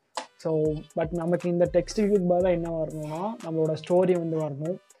டெக்ஸ்ட். ஸோ பட் நமக்கு இந்த டெக்ஸ்ட் வியூக்கு பதிலாக என்ன வரணும்னா, நம்மளோட ஸ்டோரி வந்து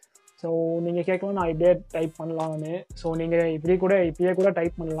வரணும். ஸோ நீங்கள் கேட்கலாம் நான் இப்படியே டைப் பண்ணலான்னு. ஸோ நீங்கள் இப்படியே கூட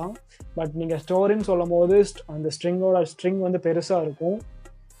டைப் பண்ணலாம். பட் நீங்கள் ஸ்டோரின்னு சொல்லும் போது அந்த ஸ்ட்ரிங் வந்து பெருசாக இருக்கும்.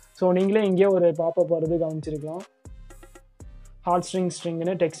 ஸோ நீங்களே இங்கேயே ஒரு பாப்பப் வருது கவனிச்சிருக்கலாம், heart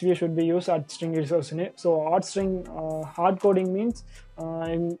ஸ்ட்ரிங்னு text view should be use at string ரிசோர்ஸ்னு. So heart coding means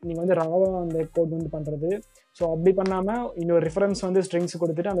நீங்கள் வந்து ராவாக அந்த கோட் வந்து பண்ணுறது. ஸோ அப்படி பண்ணாமல் இன்னொரு ரெஃபரன்ஸ் வந்து ஸ்ட்ரிங்ஸ்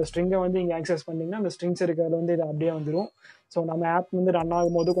கொடுத்துட்டு அந்த ஸ்ட்ரிங்கை வந்து இங்கே ஆக்சஸ் பண்ணிங்கன்னா அந்த ஸ்ட்ரிங்ஸ் இருக்கிறது வந்து இது அப்படியே வந்துடும். ஸோ நம்ம ஆப் வந்து ரன்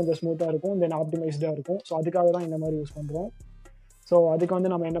ஆகும்போது கொஞ்சம் ஸ்மூத்தாக இருக்கும், தென் ஆப்டிமைஸ்டாக இருக்கும். ஸோ அதுக்காக தான் இந்த மாதிரி யூஸ் பண்ணுறோம். ஸோ அதுக்கு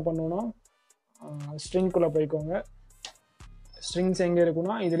வந்து நம்ம என்ன பண்ணணும்னா, ஸ்ட்ரிங்குள்ளே போய்க்கோங்க. ஸ்ட்ரிங்ஸ் எங்கே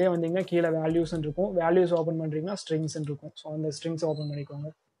இருக்குன்னா, இதிலே வந்தீங்கன்னா கீழே வேல்யூஸ்ன்னு இருக்கும். வேல்யூஸ் ஓப்பன் பண்ணுறீங்கன்னா ஸ்ட்ரிங்ஸ்ன்னு இருக்கும். ஸோ அந்த ஸ்ட்ரிங்ஸ் ஓப்பன் பண்ணிக்கோங்க.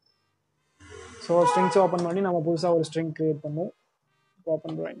 ஸோ ஸ்ட்ரிங்ஸ் ஓப்பன் பண்ணி நம்ம புதுசாக ஒரு ஸ்ட்ரிங் க்ரியேட் பண்ணுவோம்.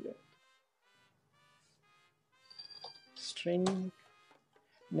 ஓப்பன் பண்ணுறேன். ஸ்ட்ரிங்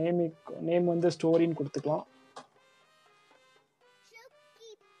நேம் வந்து ஸ்டோரின்னு கொடுத்துக்கலாம்.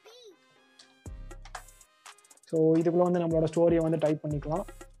 ஸோ இதுக்குள்ளே வந்து நம்மளோட ஸ்டோரியை வந்து டைப் பண்ணிக்கலாம்.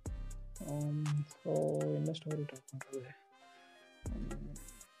 ஸோ என்ன ஸ்டோரி டைப் பண்ணுறது?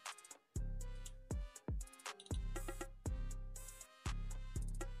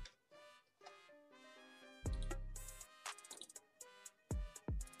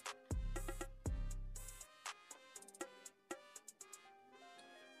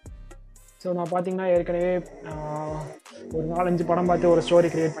 ஸோ நான் பார்த்தீங்கன்னா ஏற்கனவே ஒரு 4-5 படம் பார்த்து ஒரு ஸ்டோரி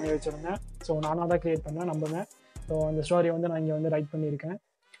க்ரியேட் பண்ணி வச்சுருந்தேன். ஸோ நானாக தான் க்ரியேட் பண்ணேன், நம்புங்க. ஸோ அந்த ஸ்டோரியை வந்து நான் இங்கே வந்து ரைட் பண்ணியிருக்கேன்.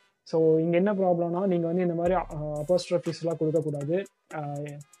 ஸோ இங்கே என்ன ப்ராப்ளம்னா, நீங்கள் வந்து இந்த மாதிரி அப்போஸ்ட்ரோஃபிஸ்லாம் கொடுக்கக்கூடாது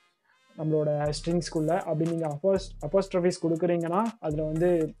நம்மளோட ஸ்ட்ரிங்ஸ்குள்ளே. அப்படி நீங்கள் அப்போஸ்ட்ரோஃபிஸ் கொடுக்குறீங்கன்னா அதில் வந்து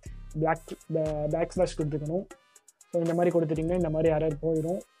பேக் ஸ்லாஷ் கொடுத்துக்கணும். ஸோ இந்த மாதிரி கொடுத்துட்டிங்கன்னா இந்த மாதிரி எரர்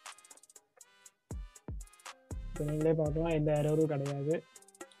போயிடும். இப்போ நீங்களே பார்க்கலாம், எந்த எரரும் கிடையாது,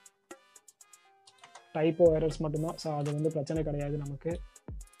 டைப்போ எரர்ஸ் மட்டும்தான். ஸோ அது வந்து பிரச்சனை கிடையாது நமக்கு.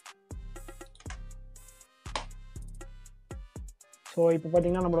 ஸோ இப்போ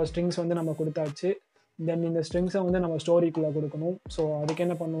பார்த்தீங்கன்னா நம்மளோட ஸ்ட்ரிங்ஸ் வந்து நம்ம கொடுத்தாச்சு. தென் இந்த ஸ்ட்ரிங்ஸை வந்து நம்ம ஸ்டோரிக்குள்ளே கொடுக்கணும். ஸோ அதுக்கு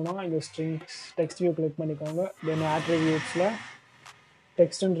என்ன பண்ணணும்னா, இந்த ஸ்ட்ரிங்ஸ் டெக்ஸ்ட் வியூ கிளிக் பண்ணிக்கோங்க. தென் ஆட்ரிபியூட்ஸில்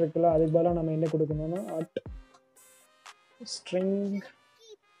டெக்ஸ்ட்ன்னு இருக்குல்ல, அதுக்கு பதிலாக நம்ம என்ன கொடுக்கணும்னா string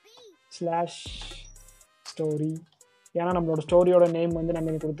 /story. ஏன்னா நம்மளோட ஸ்டோரியோட நேம் வந்து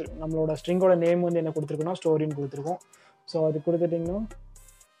நம்மளோட ஸ்ட்ரிங்கோட நேம் வந்து என்ன கொடுத்துருக்கோம்னா ஸ்டோரின்னு கொடுத்துருக்கோம். ஸோ அது கொடுத்துட்டிங்கன்னா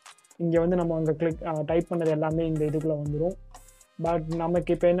இங்கே வந்து நம்ம அங்கே டைப் பண்ணது எல்லாமே இந்த இதுக்குள்ளே வந்துடும். பட்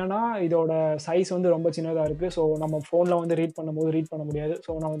நமக்கு இப்போ என்னென்னா, இதோட சைஸ் வந்து ரொம்ப சின்னதாக இருக்குது. ஸோ நம்ம ஃபோனில் வந்து ரீட் பண்ண முடியாது.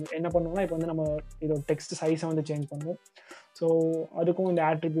 ஸோ நம்ம என்ன பண்ணோம்னா, இப்போ வந்து நம்ம இதோட டெக்ஸ்ட் சைஸை வந்து சேஞ்ச் பண்ணுவோம். ஸோ அதுக்கும் இந்த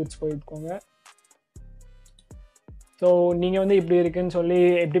ஆட்ரிபியூட்ஸ் போயிருக்கோங்க. ஸோ நீங்கள் வந்து இப்படி இருக்குன்னு சொல்லி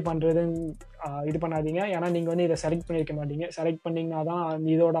எப்படி பண்ணுறதுன்னு இது பண்ணாதீங்க. ஏன்னா நீங்கள் வந்து இதை செலக்ட் பண்ணியிருக்க மாட்டீங்க. செலக்ட் பண்ணிங்கன்னா தான்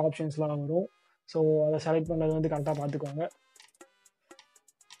இதோட ஆப்ஷன்ஸ்லாம் வரும். ஸோ அதை செலக்ட் பண்ணுறது வந்து கரெக்டாக பார்த்துக்கோங்க.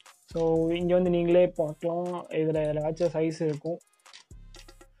 ஸோ இங்கே வந்து நீங்களே பார்க்கலாம், இதில் ஏதாச்சும் சைஸ் இருக்கும்.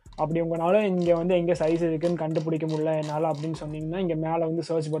 அப்படி உங்களால் இங்கே வந்து எங்கே சைஸ் இருக்குதுன்னு கண்டுபிடிக்க முடியல என்னால் அப்படின்னு சொன்னீங்கன்னா, இங்கே மேலே வந்து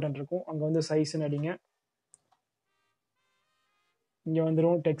சர்ச் பட்டன் இருக்கும், அங்கே வந்து சைஸ்ன்னு அடிங்க. இங்கே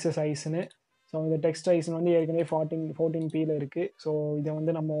வந்துடும் டெக்ஸ்ட் சைஸ்ன்னு. ஸோ இந்த டெக்ஸ்ட் சைஸ்ன்னு வந்து ஏற்கனவே 14p இருக்குது. ஸோ இதை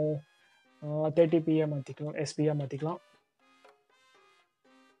வந்து நம்ம 30p மாற்றிக்கலாம், SPயாக மாற்றிக்கலாம்.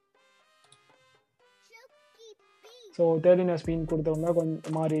 ஸோ 13SP கொடுத்தோம்னா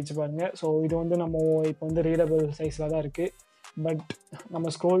கொஞ்சம் மாறிடுச்சு பாருங்கள். ஸோ இது வந்து நம்ம இப்போ வந்து ரீடபிள் சைஸில் தான் இருக்குது. பட் நம்ம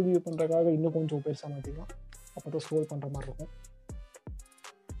ஸ்க்ரோல் வியூ பண்ணுறதுக்காக இன்னும் கொஞ்சம் பெருசாக மாற்றிக்கலாம், அப்போ தான் ஸ்க்ரோல் பண்ணுற மாதிரி இருக்கும்.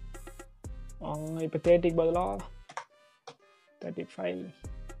 இப்போ 30க்கு பதிலாக 35.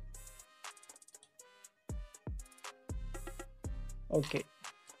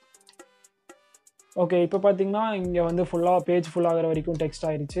 ஓகே இப்போ பார்த்தீங்கன்னா இங்கே வந்து பேஜ் ஃபுல்லாகிற வரைக்கும் டெக்ஸ்ட்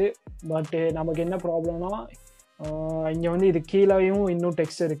ஆகிடுச்சு. பட் நமக்கு என்ன ப்ராப்ளம்னா, இங்கே வந்து இது கீழேயும் இன்னும்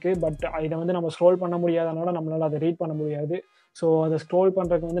டெக்ஸ்ட் இருக்குது. பட் இதை வந்து நம்ம ஸ்க்ரோல் பண்ண முடியாதனால நம்மளால் அதை ரீட் பண்ண முடியாது. ஸோ அதை ஸ்க்ரோல்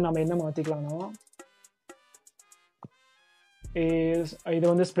பண்ணுறதுக்கு வந்து நம்ம என்ன மாற்றிக்கலாம்னா, இது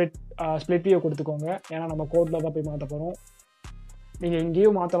வந்து ஸ்ப்ளிட் வியூ கொடுத்துக்கோங்க. ஏன்னா நம்ம கோடில் தான் போய் மாற்ற போகிறோம். நீங்கள்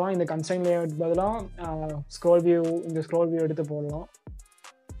எங்கேயும் மாற்றலாம். இந்த கன்ஸ்ட்ரெயின் லேஅவுட் பதிலாக ஸ்க்ரோல் வியூ எடுத்து போடலாம்.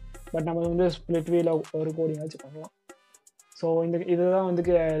 பட் நம்ம வந்து ஸ்ப்ளிட் வியூவில் ஒரு கோடிங்காச்சும் பண்ணலாம். ஸோ இதுதான் வந்து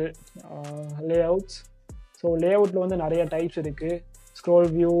லேஅவுட்ஸ். ஸோ லேஅவுட்டில் வந்து நிறைய டைப்ஸ் இருக்குது. Scroll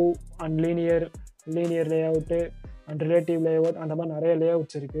view and linear layout and relative layout, அந்த மாதிரி நிறைய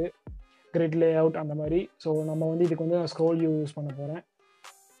லேஅவுட்ஸ் இருக்குது. கிரிட் லேஅவுட் அந்த மாதிரி. ஸோ நம்ம வந்து இதுக்கு வந்து நான் ஸ்க்ரோல் வியூ யூஸ் பண்ண போகிறேன்.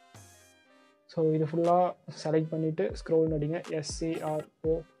 ஸோ இது ஃபுல்லாக செலக்ட் பண்ணிவிட்டு ஸ்க்ரோல் அடிங்க.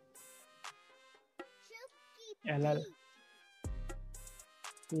 SCROLLPIW.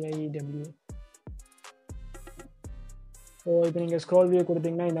 ஸோ இப்போ நீங்கள் ஸ்க்ரோல் வியூ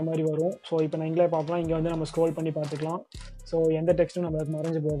கொடுத்தீங்கன்னா இந்த மாதிரி வரும். ஸோ இப்போ நான் இங்கே பார்க்கலாம், இங்கே வந்து நம்ம ஸ்க்ரோல் பண்ணி பார்த்துக்கலாம். ஸோ எந்த டெக்ஸ்ட்டும் நம்மளுக்கு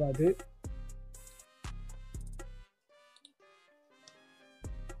மறைஞ்சு போகாது.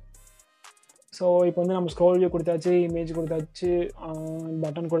 ஸோ இப்போ வந்து நம்ம ஸ்க்ரோல் வியூ கொடுத்தாச்சு, இமேஜ் கொடுத்தாச்சு,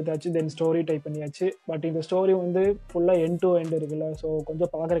 பட்டன் கொடுத்தாச்சு, தென் ஸ்டோரி டைப் பண்ணியாச்சு. பட் இந்த ஸ்டோரி வந்து ஃபுல்லாக எண்ட் டு எண்ட் இருக்குல்ல, ஸோ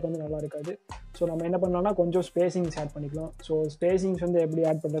கொஞ்சம் பார்க்குறதுக்கு வந்து நல்லா இருக்காது. ஸோ நம்ம என்ன பண்ணலாம்னா கொஞ்சம் ஸ்பேசிங்ஸ் ஆட் பண்ணிக்கலாம். ஸோ ஸ்பேசிங்ஸ் வந்து எப்படி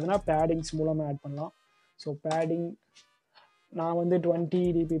ஆட் பண்ணுறதுனா பேடிங்ஸ் மூலமாக ஆட் பண்ணலாம். ஸோ பேடிங் நான் வந்து 20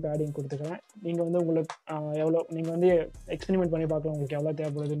 dp பேடிங் கொடுத்துக்கிறேன். நீங்கள் வந்து உங்களுக்கு எவ்வளோ, நீங்கள் வந்து எக்ஸ்பெரிமெண்ட் பண்ணி பார்க்கலாம் உங்களுக்கு எவ்வளோ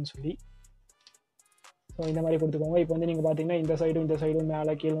தேவைப்படுதுன்னு சொல்லி. ஸோ இந்த மாதிரி கொடுத்துக்கோங்க. இப்போ வந்து நீங்கள் பார்த்தீங்கன்னா இந்த சைடும்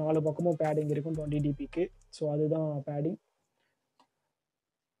மேலே கீழே 4 பக்கமும் பேடிங் இருக்கும் 20 dpக்கு. ஸோ அதுதான் பேடிங்.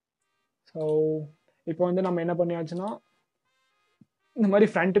 ஸோ இப்போ வந்து நம்ம என்ன பண்ணியாச்சுன்னா, இந்த மாதிரி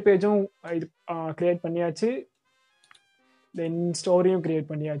ஃப்ரண்ட் பேஜும் இது க்ரியேட் பண்ணியாச்சு, தென் ஸ்டோரியும்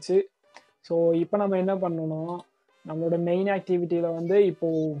க்ரியேட் பண்ணியாச்சு. ஸோ இப்போ நம்ம என்ன பண்ணணும்னா, நம்மளோட மெயின் ஆக்டிவிட்டியில் வந்து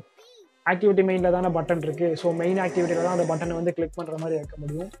இப்போது ஆக்டிவிட்டி மெயினில் தானே பட்டன் இருக்குது. ஸோ மெயின் ஆக்டிவிட்டியில் தான் அந்த பட்டனை வந்து கிளிக் பண்ணுற மாதிரி இருக்க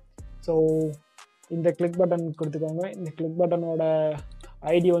முடியும். ஸோ இந்த கிளிக் பட்டன் கொடுத்துக்கோங்க. இந்த கிளிக் பட்டனோட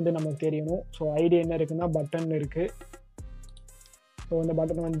ஐடி வந்து நமக்கு தெரியணும். ஸோ ஐடி என்ன இருக்குன்னா பட்டன் இருக்குது. ஸோ இந்த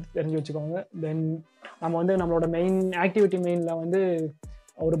பட்டன் வந்து தெரிஞ்சு வச்சுக்கோங்க. தென் நம்ம வந்து நம்மளோட ஆக்டிவிட்டி மெயினில் வந்து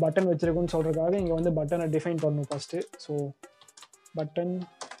ஒரு பட்டன் வச்சுருக்கோன்னு சொல்கிறதுக்காக இங்கே வந்து பட்டனை டிஃபைன் பண்ணணும் ஃபஸ்ட்டு. ஸோ பட்டன்,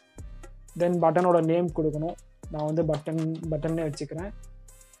 தென் பட்டனோட நேம் கொடுக்கணும். நான் வந்து பட்டன்னே வச்சுக்கிறேன்.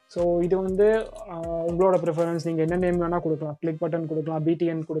 ஸோ இது வந்து உங்களோட ப்ரிஃபரன்ஸ், நீங்கள் என்ன நேம் வேணால் கொடுக்கலாம். கிளிக் பட்டன் கொடுக்கலாம்,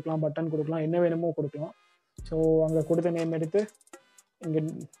 BTN கொடுக்கலாம், பட்டன் கொடுக்கலாம், என்ன வேணுமோ கொடுக்கலாம். ஸோ அங்கே கொடுத்த நேம் எடுத்து இங்கே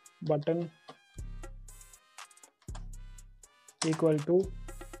பட்டன் ஈக்குவல் டு.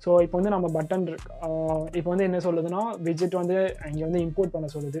 ஸோ இப்போ வந்து நம்ம பட்டன் இப்போ வந்து என்ன சொல்லுதுன்னா, விஜெட் வந்து இங்கே வந்து இம்போர்ட் பண்ண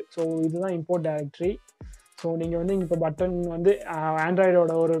சொல்லுது. ஸோ இதுதான் இம்போர்ட் டைரக்டரி. ஸோ நீங்கள் வந்து இப்போ பட்டன் வந்து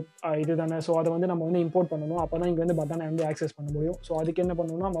ஆண்ட்ராய்டோட ஒரு இது தானே. ஸோ அதை வந்து நம்ம வந்து இம்போர்ட் பண்ணணும். அப்போ தான் இங்கே வந்து பட்டனை வந்து ஆக்சஸ் பண்ண முடியும். ஸோ அதுக்கு என்ன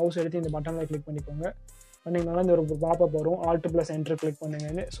பண்ணணும்னா, மவுஸ் எடுத்து இந்த பட்டனில் கிளிக் பண்ணிக்கோங்க. பண்ணிங்கனால இந்த ஒரு பாப்பப் வரும், Alt+Enter கிளிக்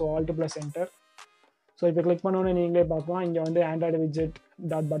பண்ணுங்கன்னு. So Alt+Enter. ஸோ இப்போ கிளிக் பண்ணோன்னே நீங்களே பார்க்கலாம், இங்கே வந்து ஆண்ட்ராய்டு விஜெட்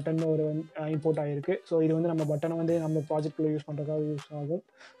டாட் பட்டன் ஒரு இம்போர்ட் ஆகிருக்கு. ஸோ இது வந்து நம்ம பட்டனை வந்து நம்ம ப்ராஜெக்டில் யூஸ் பண்ணுறதுக்காக யூஸ் ஆகும்.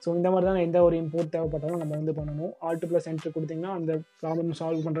 ஸோ இந்த மாதிரி தான் எந்த ஒரு இம்போர்ட் தேவைப்பட்டாலும் நம்ம வந்து பண்ணணும். Alt+Enter கொடுத்திங்கன்னா அந்த ப்ராப்ளம்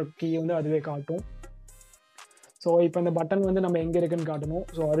சால்வ் பண்ணுற கீ வந்து அதுவே காட்டும். ஸோ இப்போ இந்த பட்டன் வந்து நம்ம எங்கே இருக்குன்னு காட்டணும்.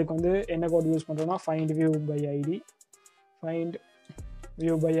 ஸோ அதுக்கு வந்து என்ன கோட் யூஸ் பண்ணுறோன்னா, ஃபைண்ட் வியூ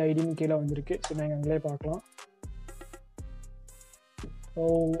பை ஐடின்னு கீழே வந்திருக்கு. ஸோ நீங்கள் அங்களே பார்க்கலாம். ஸோ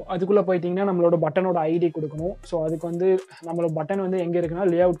அதுக்குள்ளே போயிட்டிங்கன்னா நம்மளோட பட்டனோட ஐடி கொடுக்கணும். ஸோ அதுக்கு வந்து நம்மளோட பட்டன் வந்து எங்கே இருக்குன்னா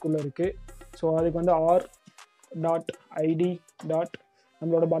லேஅவுட்குள்ளே இருக்குது. ஸோ அதுக்கு வந்து r.id.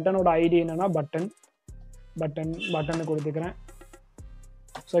 நம்மளோட பட்டனோட ஐடி என்னென்னா பட்டன்னு கொடுத்துக்கிறேன்.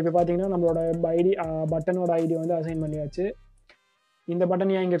 ஸோ இப்போ பார்த்தீங்கன்னா நம்மளோட பட்டனோட ஐடி வந்து அசைன் பண்ணியாச்சு. இந்த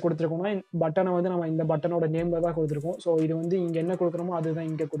பட்டன் ஏன் இங்கே கொடுத்துருக்கோம்னா, பட்டனை வந்து நம்ம இந்த பட்டனோட நேமில் தான் கொடுத்துருக்கோம். ஸோ இது வந்து இங்கே என்ன கொடுக்குறோமோ அதுதான்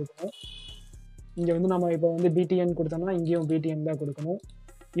இங்கே கொடுக்கணும். இங்கே வந்து நம்ம இப்போ வந்து BTN கொடுத்தோம்னா இங்கேயும் BTN தான் கொடுக்கணும்.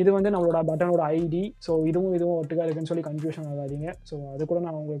 இது வந்து நம்மளோட பட்டனோட ஐடி. ஸோ இதுவும் ஒட்டுக்கா இருக்குன்னு சொல்லி கன்ஃபியூஷன் ஆகாதீங்க. ஸோ அது கூட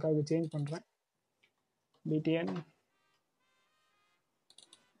நான் உங்களுக்காக சேஞ்ச் பண்ணுறேன். பிடிஎன்.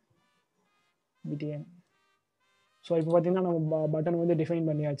 ஸோ இப்போ பார்த்தீங்கன்னா நம்ம பட்டன் வந்து டிஃபைன்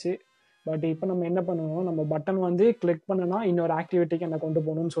பண்ணியாச்சு. பட் இப்போ நம்ம என்ன பண்ணணும், நம்ம பட்டன் வந்து கிளிக் பண்ணனா இன்னொரு ஆக்டிவிட்டிக்கு என்ன கொண்டு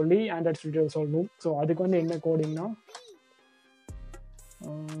போகணும்னு சொல்லி ஆண்ட்ராய்ட் ஸ்டுடியோ சொல்லணும். ஸோ அதுக்கு வந்து என்ன கோடிங்னா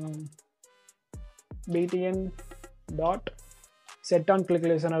PTN dot set on click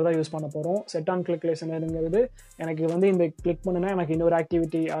listener தான் யூஸ் பண்ண போகிறோம். செட் ஆன் கிளிக் லிசனருங்கிறது எனக்கு வந்து இந்த கிளிக் பண்ணுனா எனக்கு இன்னொரு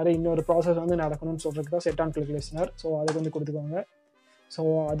ஆக்டிவிட்டி இன்னொரு ப்ராசஸ் வந்து நடக்கணும்னு சொல்கிறதுக்கு தான் set on click listener. So அதுக்கு வந்து கொடுத்துக்கோங்க. ஸோ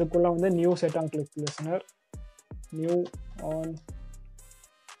அதுக்குள்ளே வந்து new set on click listener, new on.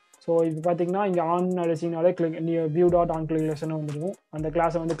 So இது பார்த்தீங்கன்னா இங்கே on அடிச்சிங்கனாலே view dot on click listener வந்துடும். அந்த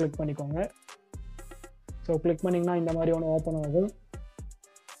கிளாஸை வந்து கிளிக் பண்ணிக்கோங்க. ஸோ கிளிக் பண்ணிங்கன்னா இந்த மாதிரி ஒன்று ஓப்பன் ஆகும்.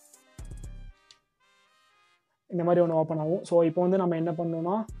 ஸோ இப்போ வந்து நம்ம என்ன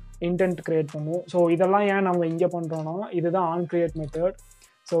பண்ணோம்னா இன்டென்ட் கிரியேட் பண்ணுவோம். ஸோ இதெல்லாம் ஏன் நம்ம இங்கே பண்ணுறோன்னா இதுதான் ஆன் கிரியேட் மெத்தட்.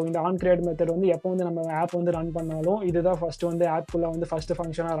 ஸோ இந்த ஆன் கிரியேட் மெத்தட் வந்து எப்போ வந்து நம்ம ஆப் வந்து ரன் பண்ணாலும் இதுதான் ஃபஸ்ட்டு வந்து ஆப்புக்குள்ளே வந்து ஃபஸ்ட்டு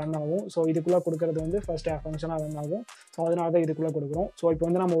ஃபங்க்ஷனாக ரன் ஆகும். ஸோ இதுக்குள்ளே கொடுக்குறது வந்து ஃபஸ்ட் ஆப் ஃபங்க்ஷனாக ரன் ஆகும். ஸோ அதனால தான் இதுக்குள்ளே கொடுக்குறோம். ஸோ இப்போ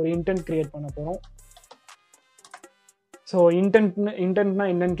வந்து நம்ம ஒரு இன்டென்ட் கிரியேட் பண்ண போகிறோம். ஸோ இன்டென்ட்னா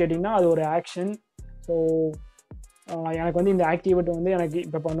என்னன்னு கேட்டிங்கன்னா அது ஒரு ஆக்ஷன். ஸோ எனக்கு வந்து இந்த ஆக்டிவிட்டி வந்து எனக்கு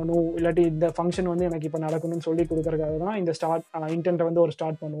இப்போ பண்ணணும், இல்லாட்டி இந்த ஃபங்க்ஷன் வந்து எனக்கு இப்போ நடக்கணும்னு சொல்லி கொடுக்குறதுக்காக தான் இந்த இன்டென்ட்டை வந்து ஒரு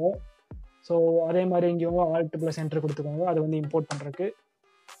ஸ்டார்ட் பண்ணுவோம். ஸோ அதே மாதிரி இங்கேயும் Alt + Enter கொடுத்துக்கோங்க அது வந்து இம்போர்ட் பண்ணுறதுக்கு.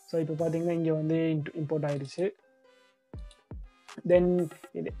 ஸோ இப்போ பார்த்தீங்கன்னா இங்கே வந்து இம்போர்ட் ஆகிடுச்சு. தென்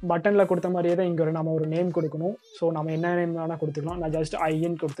இது பட்டனில் கொடுத்த மாதிரியே தான் இங்கே நம்ம ஒரு நேம் கொடுக்கணும். ஸோ நம்ம என்ன நேம் வேணால் கொடுத்துக்கலாம். நான் ஜஸ்ட்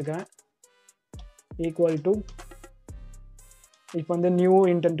ஐன்னு கொடுத்துக்கிறேன். ஈக்குவல் டு இப்போ வந்து நியூ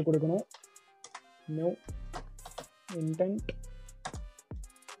இன்டென்ட் கொடுக்கணும். New intend.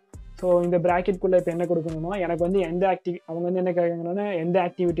 ஸோ இந்த ப்ராக்கெட்குள்ளே இப்போ என்ன கொடுக்கணும்னா எனக்கு வந்து அவங்க வந்து என்ன கேட்குறாங்கன்னா எந்த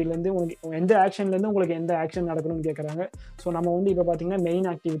ஆக்டிவிட்டிலேருந்து உங்களுக்கு எந்த ஆக்ஷன்லேருந்து உங்களுக்கு எந்த ஆக்ஷன் நடக்கணும்னு கேட்குறாங்க. ஸோ நம்ம வந்து இப்போ பார்த்தீங்கன்னா மெயின்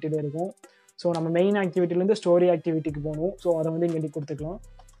ஆக்டிவிட்டியில் இருக்கும். ஸோ நம்ம மெயின் ஆக்டிவிட்டிலேருந்து ஸ்டோரி ஆக்டிவிட்டிக்கு போகணும். ஸோ அதை வந்து இங்கே கொடுத்துக்கலாம்.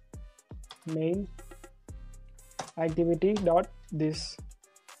 Main activity dot this.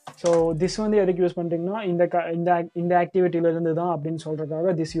 So this வந்து எதுக்கு யூஸ் பண்ணுறீங்கன்னா இந்த ஆக்டிவிட்டியிலேருந்து தான் அப்படின்னு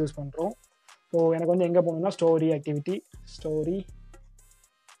சொல்கிறதுக்காக திஸ் யூஸ் பண்ணுறோம். ஸோ எனக்கு வந்து எங்கே போகணுன்னா story activity, story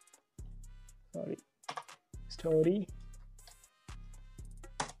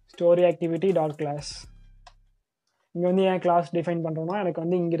activity dot class. இங்கே வந்து ஏன் கிளாஸ் டிஃபைன் பண்ணுறோன்னா எனக்கு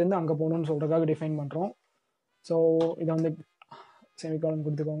வந்து இங்கேருந்து அங்கே போகணுன்னு சொல்கிறதுக்காக டிஃபைன் பண்ணுறோம். ஸோ இதை வந்து செமிகாலன்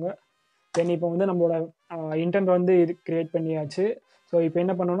கொடுத்துக்கோங்க. தென் இப்போ வந்து நம்மளோட இன்டென்ட் வந்து இது கிரியேட் பண்ணியாச்சு. ஸோ இப்போ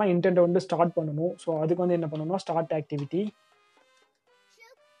என்ன பண்ணணும்னா இன்டென்ட்டை வந்து ஸ்டார்ட் பண்ணணும். ஸோ அதுக்கு வந்து என்ன பண்ணணும்னா ஸ்டார்ட் ஆக்டிவிட்டி.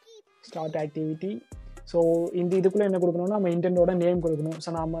 ஸோ இதுக்குள்ளே என்ன கொடுக்கணும்னா நம்ம இன்டென்ட்டோட நேம் கொடுக்கணும். ஸோ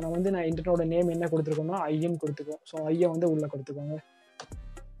நான் வந்து இன்டென்ட்டோட நேம் என்ன கொடுத்துருக்கோம்னா ஐன்னு கொடுத்துக்கோம். ஸோ ஐயை வந்து உள்ளே கொடுத்துக்கோங்க.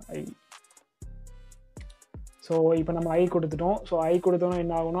 ஐ. ஸோ இப்போ நம்ம ஐ கொடுத்துட்டோம். ஸோ ஐ கொடுத்தோன்னா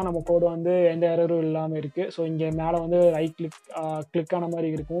என்ன ஆகும்னா நம்ம கோடு வந்து எந்த எரரும் இல்லாமல் இருக்குது. ஸோ இங்கே மேலே வந்து ரைட் கிளிக் ஆன மாதிரி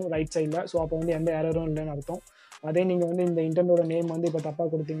இருக்கும் ரைட் சைடில். ஸோ அப்போ வந்து எந்த எரரும் இல்லைன்னு அர்த்தம். அதே நீங்கள் வந்து இந்த இன்டென்ட்டோட நேம் வந்து இப்போ தப்பாக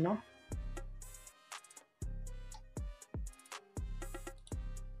கொடுத்தீங்கன்னா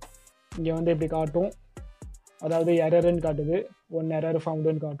இங்கே வந்து எப்படி காட்டும், அதாவது எரர்ன்னு காட்டுது, 1 எரர்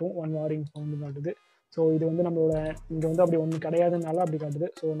ஃபவுண்டுன்னு காட்டும், 1 வார்னிங் ஃபவுண்டுன்னு காட்டுது. ஸோ இது வந்து நம்மளோட இங்கே வந்து அப்படி ஒன்று கிடையாதுனால அப்படி காட்டுது.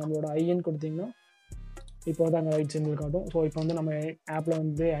 ஸோ நம்மளோட ஐன்னு கொடுத்தீங்கன்னா இப்போ வந்து அங்கே ரைட் சிம்பிள் காட்டும். ஸோ இப்போ வந்து நம்ம ஆப்பில்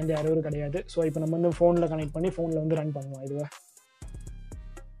வந்து எந்த எரரும் கிடையாது. ஸோ இப்போ நம்ம வந்து ஃபோனில் கனெக்ட் பண்ணி ஃபோனில் வந்து ரன் பண்ணுவோம் இதுவை.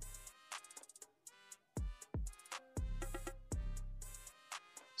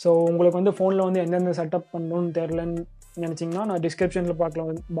 ஸோ உங்களுக்கு வந்து ஃபோனில் வந்து எந்தெந்த செட்டப் பண்ணணும்னு தெரிலன்னு நினச்சிங்கன்னா நான் டிஸ்கிரிப்ஷனில்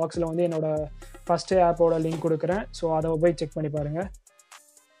பாக்ஸில் வந்து என்னோடய ஃபஸ்ட்டு ஆப்போட லிங்க் கொடுக்குறேன். ஸோ அதை போய் செக் பண்ணி பாருங்கள்.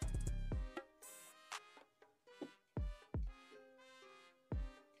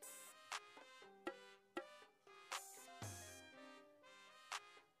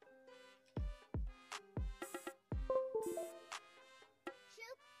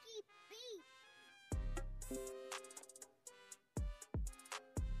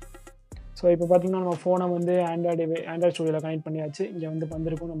 ஸோ இப்போ பார்த்தீங்கன்னா நம்ம ஃபோனை வந்து ஆண்ட்ராய்ட் ஸ்டுடியோவில் கனெக்ட் பண்ணியாச்சு. இங்கே வந்து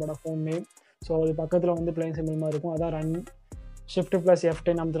வந்திருக்கும் நம்மளோட ஃபோன் நேம். ஸோ அது பக்கத்தில் வந்து பிளைன் சிம்பிள் மாதிரி இருக்கும். அதான் ரன் Shift +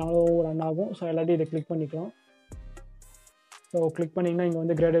 F10 அமுத்தினாலும் ரன் ஆகும். ஸோ எல்லாத்தையும் இதை கிளிக் பண்ணிக்கலாம். ஸோ கிளிக் பண்ணிங்கன்னா இங்கே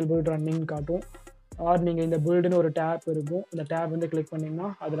வந்து கிரேடல் பில்ட் ரன்னிங் காட்டும். ஆர் நீங்கள் இந்த பில்டுன்னு ஒரு டேப் இருக்கும், இந்த டேப் வந்து கிளிக் பண்ணிங்கன்னா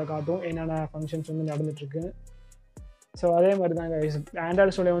அதில் காட்டும் என்னென்ன ஃபங்க்ஷன்ஸ் வந்து நடந்துட்டுருக்கு. ஸோ அதே மாதிரி தாங்க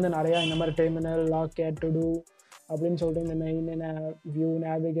ஆண்ட்ராய்ட் ஸ்டுடியோ வந்து நிறையா இந்த மாதிரி டெர்மினல், லாக், டு டூ அப்படின்னு சொல்லிட்டு இந்த மெயின் வியூ,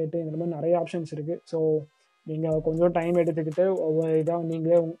 நேவிகேட்டு இந்த மாதிரி நிறைய ஆப்ஷன்ஸ் இருக்குது. ஸோ நீங்கள் கொஞ்சம் டைம் எடுத்துக்கிட்டு ஒவ்வொரு இதாக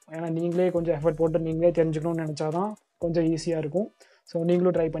நீங்களே கொஞ்சம் எஃபர்ட் போட்டு நீங்களே தெரிஞ்சுக்கணும்னு நினச்சா தான் கொஞ்சம் ஈஸியாக இருக்கும். ஸோ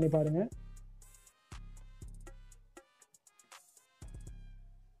நீங்களும் ட்ரை பண்ணி பாருங்கள்.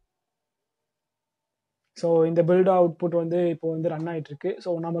 ஸோ இந்த பில்ட் அவுட்புட் வந்து இப்போ வந்து ரன் ஆகிட்டு இருக்கு. ஸோ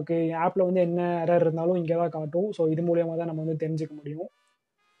நமக்கு ஆப்பில் வந்து என்ன எரர் இருந்தாலும் இங்கே தான் காட்டும். ஸோ இது மூலியமாக தான் நம்ம வந்து தெரிஞ்சுக்க முடியும்.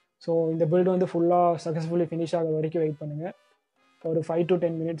 ஸோ இந்த பில்டு வந்து ஃபுல்லாக சக்ஸஸ்ஃபுல்லி ஃபினிஷ் ஆகிற வரைக்கும் வெயிட் பண்ணுங்கள். ஒரு 5 to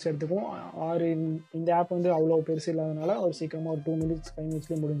 10 minutes எடுத்துக்கும். ஆர் இந்த ஆப் வந்து அவ்வளோ பெருசு இல்லாதனால ஒரு சீக்கிரமாக ஒரு 2 minutes 5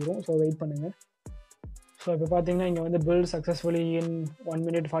 minutesலேயே முடிஞ்சிடும். ஸோ வெயிட் பண்ணுங்கள். ஸோ இப்போ பார்த்தீங்கன்னா இங்கே வந்து பில்ட் சக்ஸஸ்ஃபுல்லி இன் 1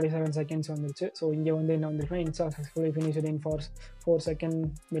 minute 47 seconds வந்துருச்சு. ஸோ இங்கே வந்து என்ன வந்திருக்குன்னா இன்ஸ்டா சக்ஸஸ்ஃபுல்லி ஃபினிஷ்ட் இன் 4 second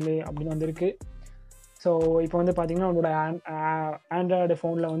delay அப்படின்னு வந்திருக்கு. ஸோ இப்போ வந்து பார்த்தீங்கன்னா உங்களோட ஆண்ட்ராய்டு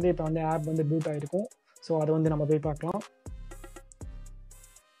ஃபோனில் வந்து இப்போ வந்து ஆப் வந்து பூட் ஆகிருக்கும். ஸோ அதை வந்து நம்ம போய் பார்க்கலாம்.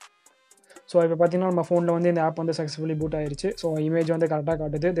 ஸோ இப்போ பார்த்தீங்கன்னா நம்ம ஃபோனில் வந்து இந்த ஆப் வந்து சக்ஸஸ்ஃபுல்லி பூட் ஆயிடுச்சு. ஸோ இமேஜ் வந்து கரெக்டாக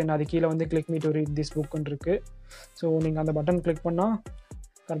காட்டுது. தென் அது கீழே வந்து click me to read this புக்குன்னு இருக்குது. ஸோ நீங்கள் அந்த பட்டன் கிளிக் பண்ணால்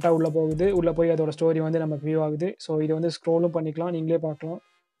கரெக்டாக உள்ளே போகுது. உள்ளே போய் அதோட ஸ்டோரி வந்து நமக்கு வியூ ஆகுது. ஸோ இது வந்து ஸ்க்ரோலும் பண்ணிக்கலாம், நீங்களே பார்க்கலாம்.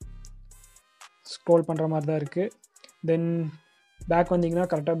 ஸ்க்ரோல் பண்ணுற மாதிரி தான் இருக்குது. தென் பேக் வந்தீங்கன்னா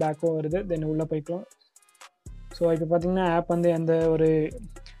கரெக்டாக பேக்கும் வருது. தென் உள்ளே போய்க்கலாம். ஸோ இப்போ பார்த்தீங்கன்னா ஆப் வந்து எந்த ஒரு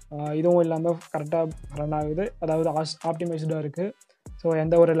இதுவும் இல்லாமல் கரெக்டாக ரன் ஆகுது. அதாவது ஆப்டிமைஸ்டாக இருக்குது. ஸோ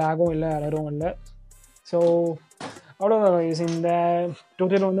எந்த ஒரு லேகும் இல்லை, எரரும் இல்லை. ஸோ அவ்வளோதான். இந்த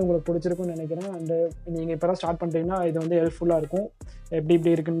டியூட்டோரியல் வந்து உங்களுக்கு பிடிச்சிருக்குன்னு நினைக்கிறேன். அண்டு நீங்கள் இப்போ தான் ஸ்டார்ட் பண்ணுறீங்கன்னா இது வந்து ஹெல்ப்ஃபுல்லாக இருக்கும், எப்படி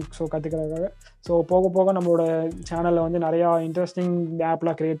இப்படி இருக்குன்னு ஸோ கற்றுக்கிறதுக்காக. ஸோ போக போக நம்மளோட சேனலில் வந்து நிறையா இன்ட்ரெஸ்டிங்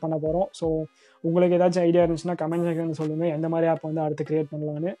ஆப்லாம் க்ரியேட் பண்ண போகிறோம். ஸோ உங்களுக்கு ஏதாச்சும் ஐடியா இருந்துச்சுன்னா கமெண்ட் செக்ஷனில் சொல்லுங்கள், எந்த மாதிரி ஆப் வந்து அடுத்து க்ரியேட்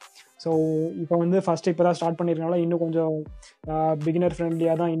பண்ணலான்னு. ஸோ இப்போ வந்து ஃபஸ்ட்டு இப்போ தான் ஸ்டார்ட் பண்ணியிருக்கனால இன்னும் கொஞ்சம் பிகினர்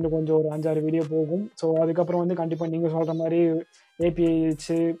ஃப்ரெண்ட்லியாக தான் இன்னும் கொஞ்சம் ஒரு 5-6 வீடியோ போகும். ஸோ அதுக்கப்புறம் வந்து கண்டிப்பாக நீங்கள் சொல்கிற மாதிரி API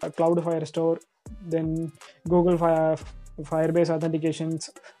வச்சு க்ளவுட் ஃபயர் ஸ்டோர், தென் கூகுள் ஃபயர்பேஸ் அத்தன்டிகேஷன்ஸ்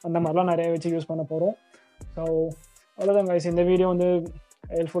அந்த மாதிரிலாம் நிறைய வச்சு யூஸ் பண்ண போகிறோம். ஸோ அவ்வளோதான் கைஸ், இந்த வீடியோ வந்து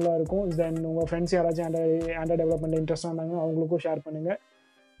ஹெல்ப்ஃபுல்லாக இருக்கும். தென் உங்கள் ஃப்ரெண்ட்ஸ் யாராச்சும் ஆண்ட்ராய்ட் டெவலப்மெண்ட்டில் இன்ட்ரெஸ்ட்டாக இருந்தாங்கன்னா அவங்களுக்கும் ஷேர் பண்ணுங்கள்.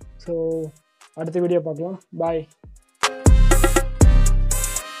 ஸோ அடுத்த வீடியோ பார்க்கலாம். பாய்.